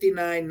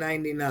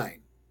 $59.99. I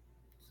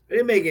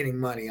didn't make any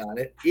money on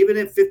it. Even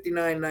at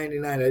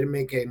 $59.99, I didn't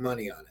make any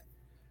money on it.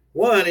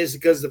 One is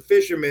because the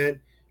fisherman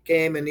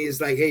came and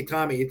he's like, "Hey,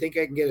 Tommy, you think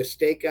I can get a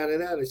steak out of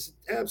that?" I said,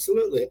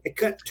 "Absolutely." I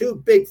cut two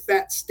big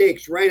fat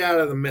steaks right out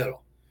of the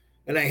middle.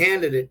 And I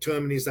handed it to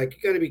him, and he's like,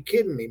 "You got to be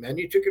kidding me, man.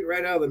 You took it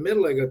right out of the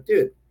middle." I go,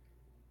 "Dude,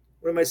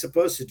 what am I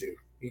supposed to do?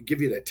 You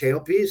give you the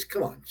tailpiece.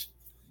 Come on.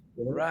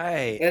 You know?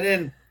 Right. And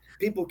then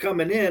people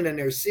coming in and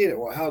they're seeing it.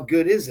 Well, how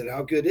good is it?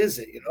 How good is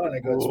it? You know, and I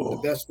go, it's the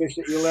Ooh. best fish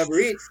that you'll ever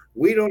eat.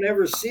 We don't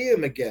ever see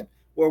him again.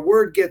 Where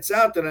word gets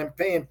out that I'm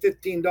paying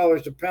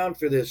 $15 a pound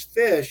for this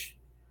fish.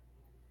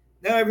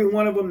 Now every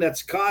one of them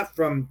that's caught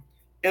from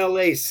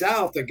LA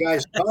South, the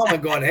guy's calling,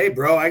 going, "Hey,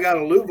 bro, I got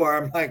a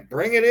lubar." I'm like,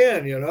 "Bring it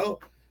in," you know.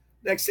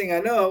 Next thing I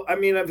know, I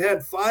mean, I've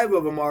had 5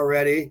 of them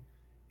already,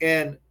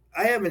 and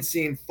I haven't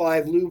seen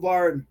 5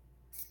 lubar in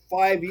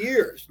 5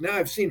 years. Now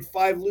I've seen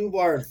 5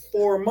 lubar in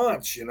 4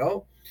 months. You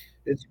know,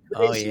 it's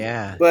Oh crazy.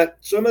 yeah. But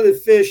some of the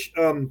fish,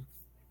 you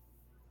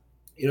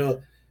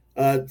know,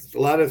 a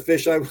lot of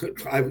fish.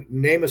 I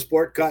name a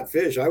sport caught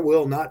fish. I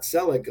will not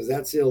sell it because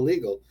that's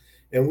illegal.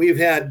 And we've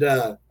had,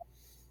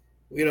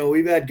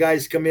 we've had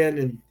guys come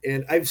in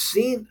and I've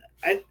seen.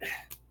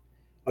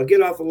 I'll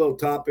get off a little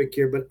topic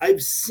here, but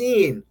I've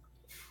seen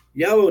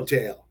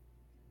yellowtail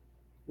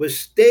with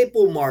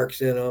staple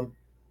marks in them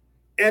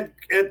at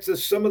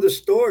some of the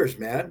stores,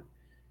 man.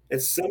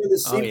 At some of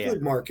the Oh yeah.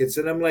 seafood markets,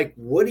 and I'm like,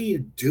 "What are you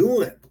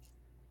doing?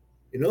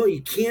 You know,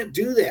 you can't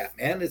do that,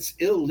 man. It's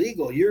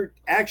illegal. You're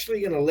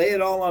actually going to lay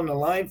it all on the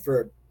line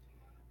for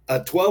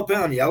a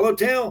 12-pound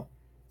yellowtail?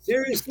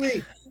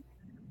 Seriously?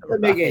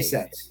 Doesn't make any Right.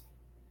 sense."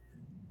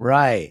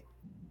 Right.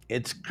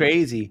 It's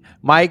crazy.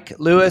 Mike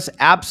Lewis,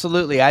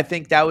 absolutely. I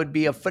think that would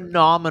be a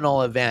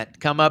phenomenal event.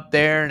 Come up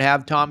there and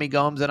have Tommy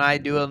Gomes and I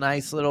do a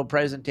nice little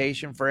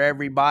presentation for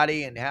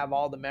everybody and have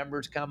all the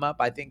members come up.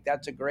 I think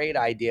that's a great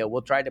idea.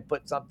 We'll try to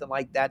put something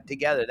like that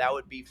together. That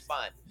would be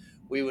fun.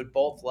 We would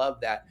both love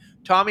that.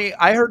 Tommy,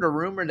 I heard a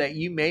rumor that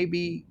you may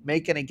be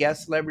making a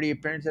guest celebrity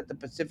appearance at the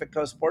Pacific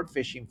Coast Sport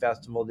Fishing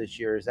Festival this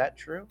year. Is that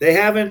true? They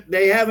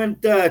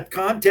haven't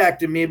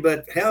contacted me,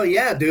 but hell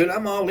yeah, dude,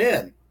 I'm all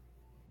in.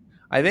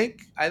 I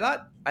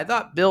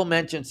thought Bill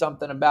mentioned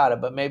something about it,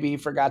 but maybe he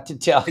forgot to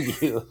tell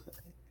you.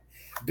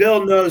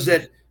 Bill knows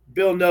that.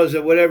 Bill knows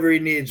that whatever he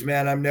needs,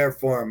 man, I'm there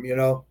for him. You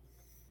know,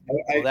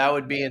 Well, I, that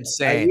would be I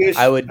insane.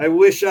 I wish would. I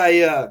wish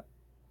to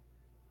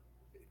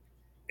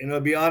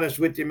be honest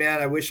with you,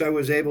 man, I wish I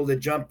was able to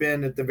jump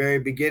in at the very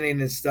beginning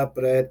and stuff,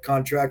 but I had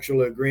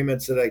contractual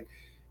agreements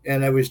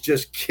and it was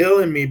just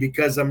killing me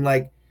because I'm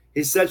like,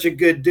 he's such a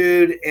good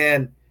dude,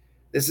 and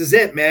this is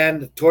it, man.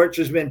 The torch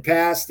has been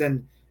passed,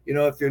 and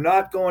if you're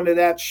not going to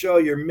that show,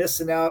 you're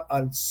missing out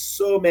on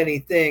so many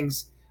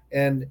things,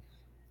 and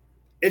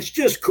it's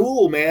just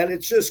cool, man.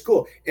 It's just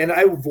cool, and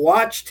I've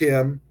watched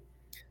him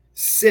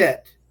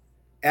sit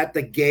at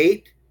the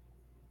gate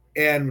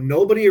and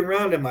nobody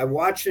around him. I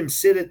watched him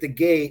sit at the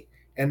gate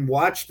and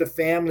watch the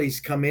families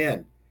come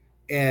in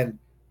and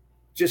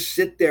just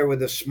sit there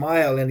with a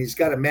smile. And he's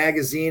got a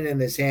magazine in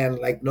his hand,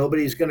 like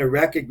nobody's going to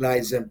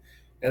recognize him.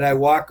 And I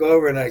walk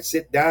over and I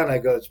sit down. I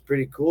go, "It's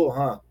pretty cool,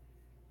 huh?"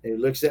 And he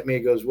looks at me.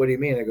 He goes, "What do you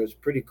mean?" I go, "It's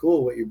pretty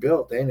cool what you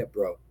built, ain't it,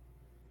 bro?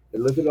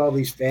 And look at all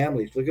these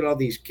families. Look at all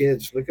these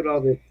kids. Look at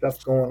all this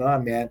stuff going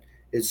on, man.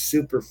 It's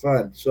super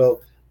fun."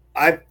 So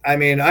I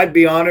mean, I'd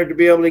be honored to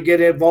be able to get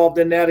involved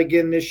in that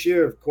again this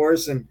year, of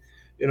course. And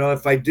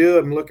if I do,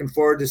 I'm looking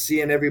forward to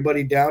seeing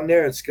everybody down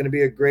there. It's going to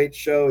be a great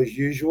show as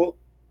usual.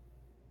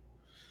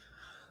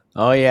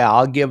 Oh yeah,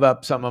 I'll give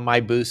up some of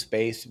my booth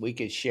space. We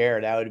could share.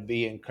 That would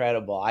be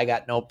incredible. I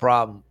got no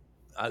problem.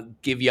 I'll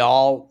give you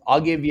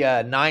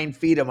 9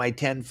 feet of my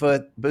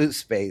 10-foot boot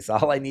space.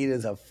 All I need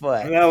is a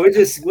foot. No,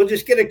 we'll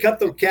just get a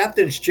couple of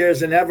captain's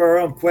chairs and have our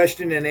own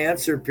question and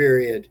answer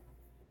period.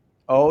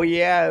 Oh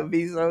yeah, it'd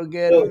be so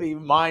good. It'd So be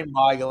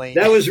mind-boggling.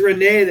 that was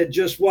Renee that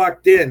just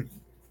walked in.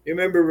 You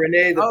remember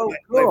Renee, Oh,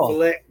 my cool.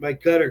 fillet, my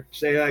cutter?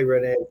 Say hi,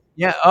 Renee.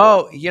 Yeah.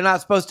 Oh, you're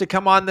not supposed to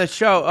come on the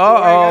show.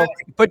 I Oh,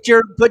 put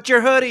your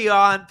hoodie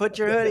on. Put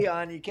your hoodie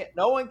on. You can't.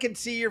 No one can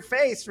see your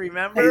face.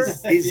 Remember?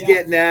 He's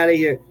getting out of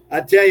here.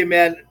 I tell you,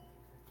 man,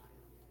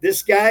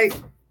 this guy,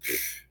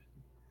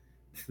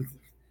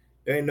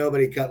 there ain't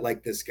nobody cut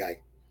like this guy.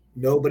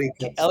 Nobody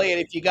cuts. Elliot,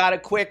 if you got a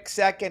quick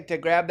second to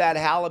grab that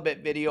halibut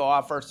video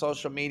off our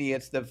social media,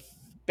 it's the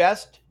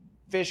best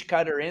fish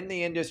cutter in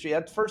the industry.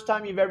 That's the first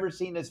time you've ever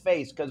seen his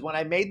face. Because when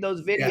I made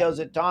those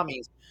videos at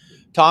Tommy's,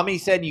 Tommy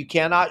said you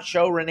cannot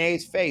show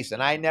Renee's face,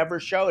 and I never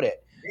showed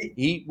it.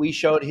 We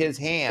showed his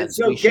hands.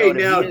 It's okay.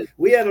 Now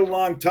we had a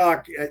long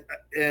talk,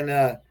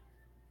 and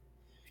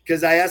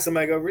because I asked him,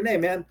 I go, "Renee,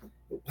 man,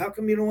 how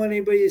come you don't want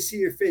anybody to see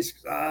your face?"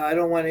 "I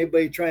don't want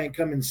anybody to try and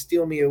come and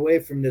steal me away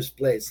from this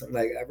place." I'm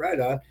like, "Right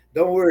on.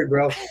 Don't worry,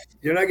 bro.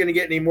 You're not going to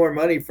get any more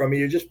money from me.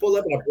 You just pulled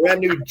up in a brand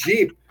new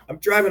Jeep. I'm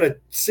driving a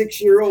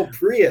 6-year-old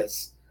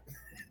Prius."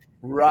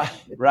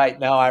 Right.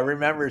 No, I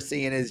remember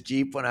seeing his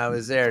Jeep when I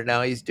was there.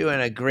 Now he's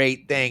doing a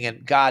great thing,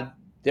 and God,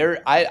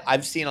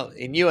 I've seen,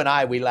 and you and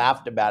I, we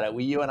laughed about it.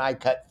 You and I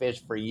cut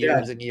fish for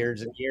years and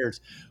years and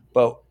years,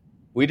 but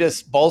we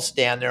just both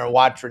stand there and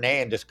watch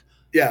Renee and just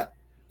that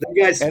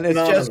guy's and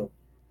phenomenal. it's just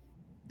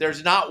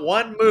there's not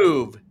one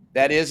move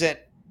that isn't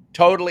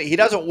totally. He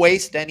doesn't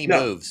waste any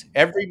moves.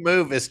 Every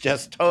move is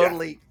just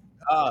totally.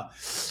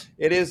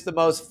 It is the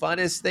most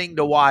funnest thing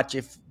to watch.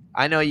 If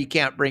I know you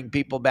can't bring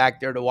people back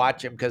there to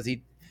watch him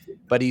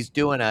but he's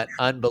doing an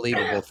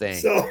unbelievable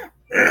thing.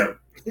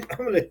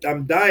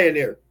 I'm dying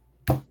here.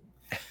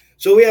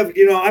 So we have,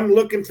 you know, I'm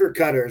looking for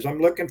cutters. I'm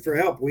looking for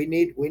help. We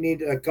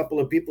need a couple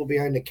of people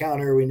behind the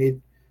counter. We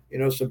need, you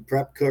know, some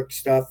prep cook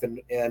stuff,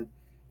 and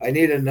I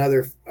need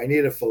I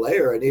need a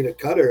filleter. I need a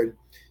cutter. And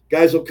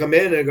guys will come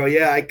in and go,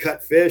 yeah, I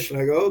cut fish, and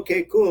I go,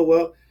 okay, cool.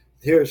 Well,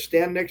 here,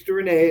 stand next to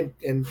Renee,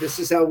 and this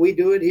is how we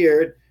do it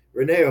here.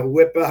 Renee will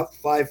whip out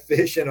 5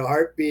 fish in a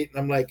heartbeat, and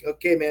I'm like,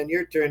 okay, man,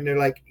 your turn. They're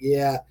like,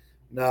 yeah,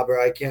 nah,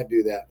 bro, I can't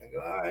do that. I go,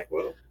 all right,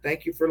 well,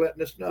 thank you for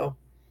letting us know.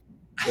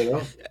 You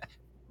know.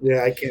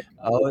 Yeah, I can't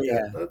Oh with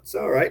that. yeah. That's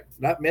all right.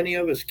 Not many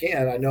of us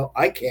can. I know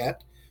I can't.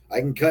 I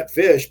can cut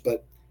fish,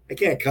 but I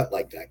can't cut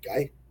like that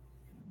guy.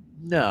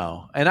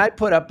 No, and I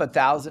put up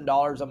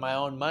 $1,000 of my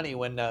own money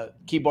when the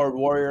keyboard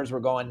warriors were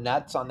going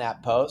nuts on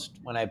that post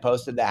when I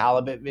posted the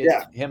halibut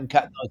Yeah, him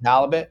cutting those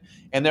halibut,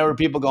 and there were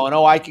people going,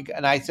 "Oh, I could,"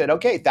 and I said,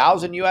 "Okay,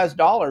 $1,000 US.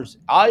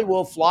 I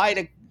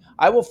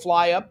will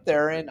fly up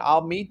there and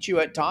I'll meet you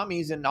at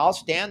Tommy's and I'll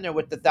stand there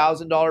with the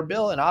 $1,000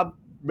 bill and I'm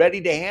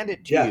ready to hand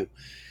it to yeah. you."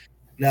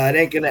 No, it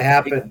ain't gonna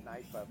happen.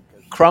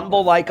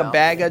 Crumble like a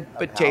bag of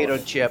potato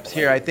chips.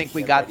 Here, I think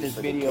we got this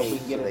video. If we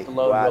can get it to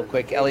load real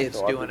quick.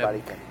 Elliot's doing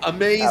an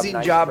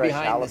amazing job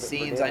behind the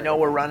scenes. I know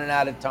we're running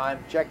out of time.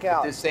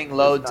 If this thing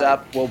loads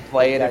up, we'll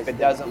play it. If it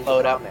doesn't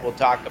load up, we'll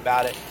talk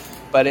about it.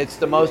 But it's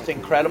the most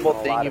incredible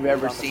thing you've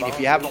ever seen. If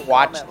you haven't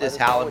watched this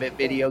halibut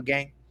video,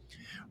 gang,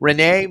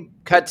 Renee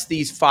cuts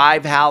these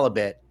 5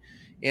 halibut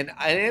and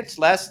it's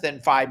less than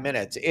 5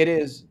 minutes. It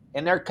is,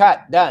 and they're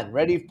cut, done,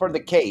 ready for the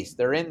case.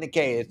 They're in the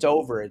case. It's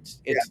over. Yeah,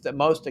 It's the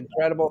most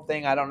incredible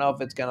thing. I don't know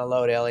if it's going to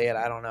load, Elliot.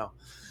 I don't know,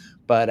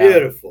 but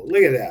beautiful.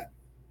 Look at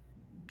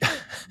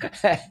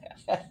that.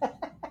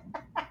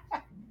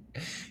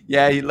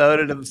 yeah, he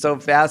loaded them so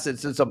fast.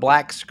 It's just a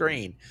black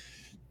screen.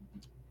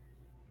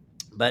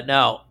 But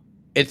no,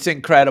 it's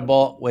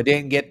incredible. We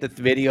didn't get the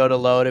video to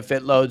load. If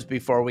it loads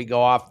before we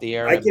go off the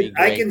air, that'd be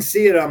I great. can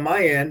see it on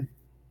my end.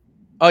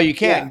 Oh, you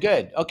can?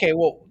 Yeah, Good. Okay,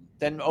 well,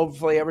 then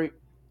hopefully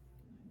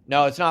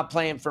no, it's not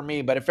playing for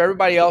me, but if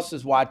everybody else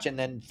is watching,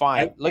 then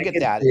fine. I Look at can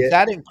that. see Is it.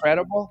 that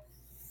incredible?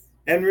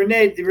 And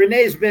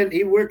Renee's been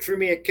he worked for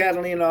me at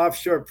Catalina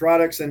Offshore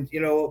Products, and you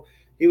know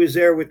he was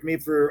there with me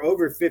for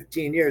over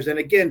 15 years. And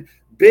again,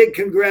 big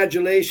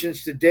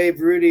congratulations to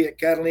Dave Rudy at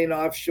Catalina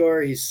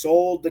Offshore. He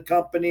sold the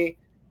company.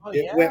 Oh,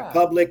 It went yeah.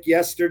 public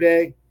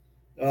yesterday.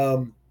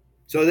 Um,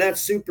 so that's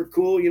super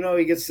cool. You know,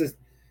 he gets to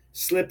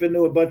slip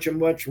into a bunch of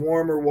much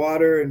warmer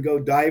water and go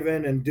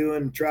diving and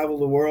doing travel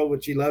the world,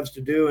 which he loves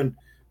to do, and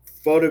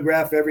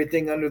photograph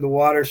everything under the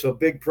water. So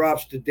big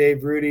props to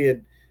Dave Rudy,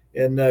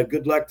 and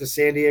good luck to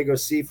San Diego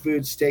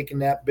Seafoods taking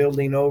that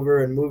building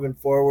over and moving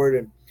forward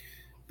and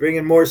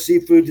bringing more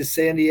seafood to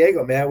San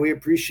Diego, man. We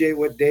appreciate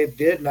what Dave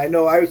did. And I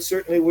know I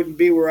certainly wouldn't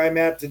be where I'm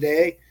at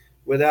today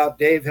without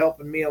Dave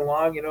helping me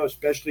along, you know,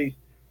 especially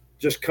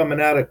just coming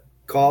out of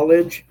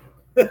college.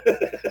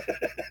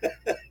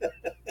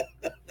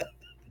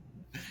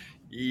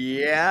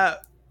 Yeah.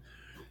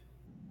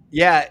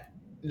 Yeah.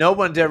 No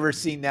one's ever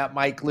seen that,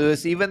 Mike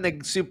Lewis, even the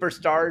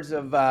superstars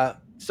of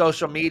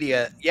social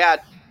media. Yeah.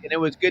 And it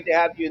was good to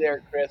have you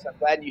there, Chris. I'm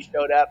glad you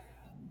showed up.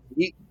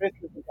 Chris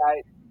was the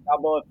guy,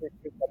 Balboa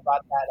Fisheries, that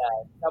brought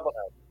that shovel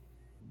nose,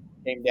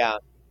 came down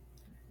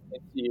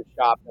into your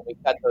shop, and we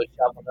cut those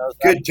shovel nose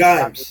up. Good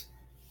times.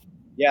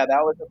 Yeah,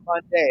 that was a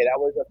fun day. That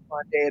was a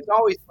fun day. It's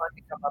always fun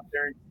to come up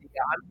there and see.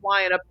 I'm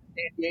flying up to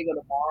San Diego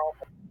tomorrow.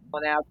 I'm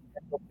going out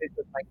and go fish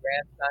with my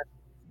grandson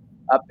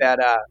up at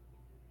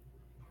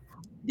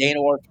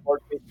Dana Wharf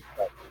Sport Fishing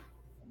Club.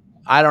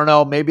 I don't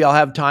know. Maybe I'll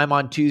have time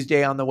on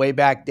Tuesday on the way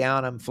back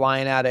down. I'm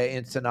flying out of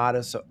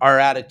Ensenada or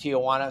out of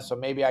Tijuana, so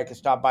maybe I could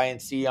stop by and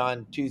see you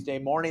on Tuesday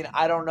morning.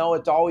 I don't know.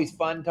 It's always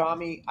fun,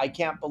 Tommy. I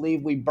can't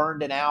believe we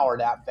burned an hour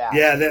that fast.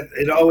 Yeah, that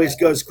it always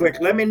goes quick.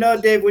 Let me know,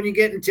 Dave, when you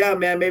get in town,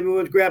 man. Maybe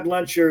we'll grab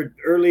lunch or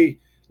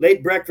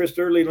late breakfast,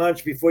 early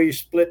lunch before you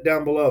split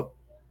down below.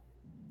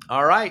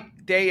 All right.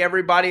 Hey,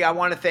 everybody. I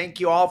want to thank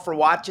you all for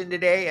watching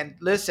today. And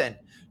listen,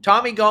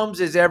 Tommy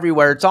Gomes is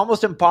everywhere. It's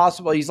almost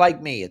impossible. He's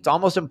like me. It's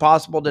almost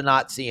impossible to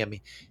not see him.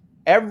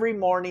 Every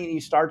morning, he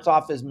starts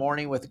off his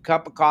morning with a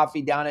cup of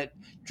coffee down at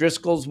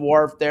Driscoll's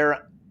Wharf.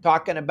 They're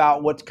talking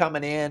about what's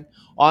coming in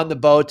on the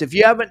boats. If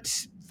you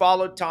haven't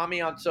followed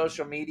Tommy on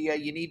social media,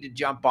 you need to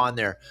jump on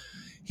there.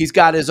 He's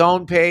got his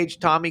own page,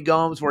 Tommy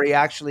Gomes, where he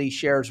actually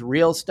shares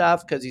real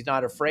stuff because he's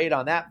not afraid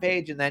on that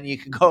page. And then you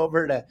can go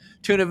over to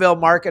Tunaville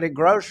Market and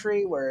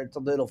Grocery where it's a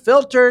little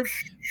filtered,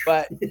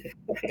 but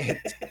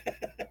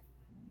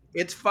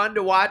it's fun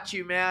to watch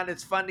you, man.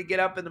 It's fun to get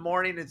up in the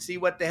morning and see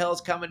what the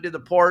hell's coming to the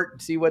port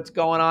and see what's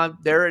going on.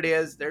 There it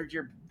is. There's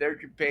your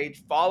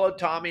page. Follow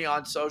Tommy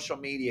on social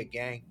media,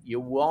 gang. You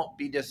won't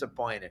be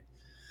disappointed.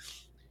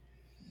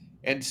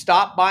 And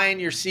stop buying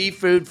your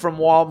seafood from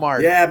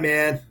Walmart. Yeah,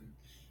 man.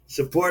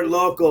 Support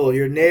local.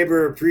 Your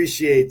neighbor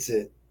appreciates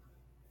it.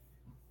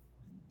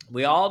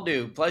 We all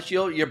do. Plus,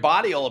 your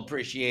body will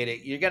appreciate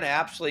it. You're going to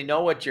absolutely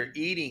know what you're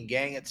eating,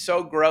 gang. It's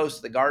so gross,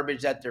 the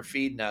garbage that they're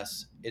feeding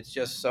us. It's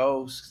just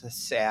so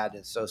sad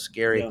and so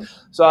scary. Yeah.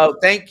 So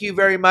thank you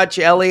very much,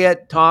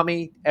 Elliot,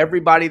 Tommy,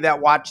 everybody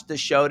that watched the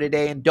show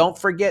today. And don't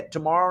forget,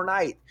 tomorrow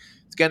night,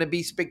 it's going to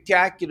be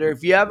spectacular.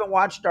 If you haven't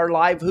watched our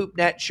live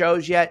HoopNet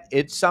shows yet,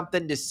 it's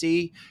something to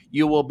see.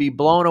 You will be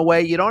blown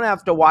away. You don't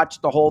have to watch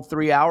the whole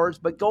 3 hours,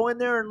 but go in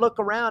there and look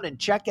around and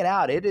check it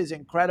out. It is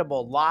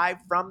incredible. Live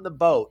from the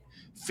boat.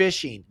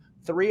 Fishing,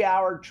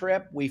 3-hour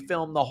trip. We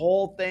filmed the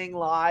whole thing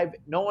live.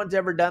 No one's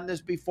ever done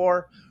this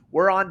before.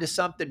 We're on to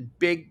something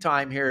big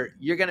time here.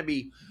 You're going to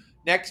be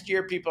next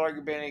year. People are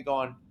going to be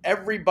going,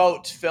 every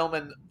boat's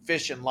filming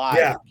fishing live.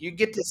 Yeah. You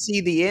get to see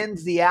the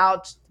ins, the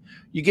outs.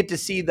 You get to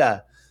see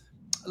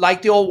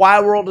like the old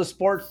Wild World of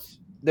Sports,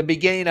 the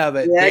beginning of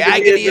it, the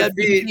agony of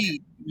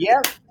defeat.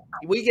 Yep.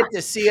 We get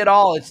to see it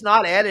all. It's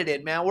not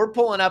edited, man. We're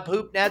pulling up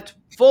hoop nets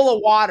full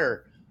of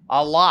water.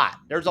 A lot.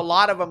 There's a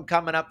lot of them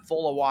coming up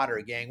full of water,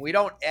 gang. We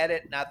don't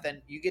edit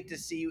nothing. You get to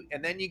see,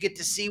 and then you get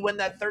to see when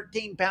that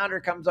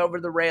 13-pounder comes over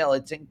the rail.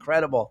 It's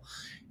incredible.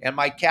 And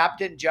my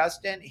captain,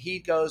 Justin, he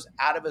goes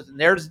out of his,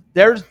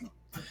 and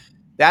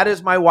that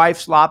is my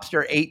wife's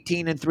lobster,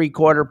 18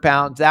 3/4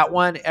 pounds. That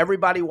one,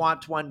 everybody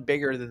wants one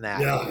bigger than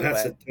that. Yeah,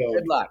 that's a toad.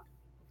 Good luck.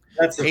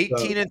 That's a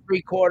 18 toad.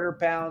 3/4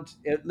 pounds.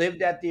 It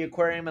lived at the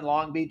aquarium in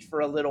Long Beach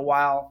for a little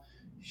while.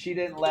 She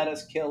didn't let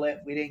us kill it.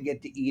 We didn't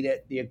get to eat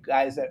it. The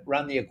guys that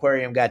run the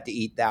aquarium got to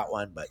eat that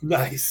one. But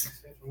Nice.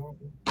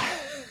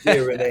 Yeah,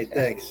 Renee,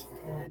 thanks.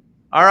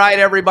 all right,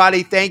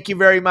 everybody. Thank you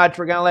very much.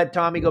 We're going to let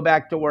Tommy go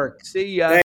back to work. See ya.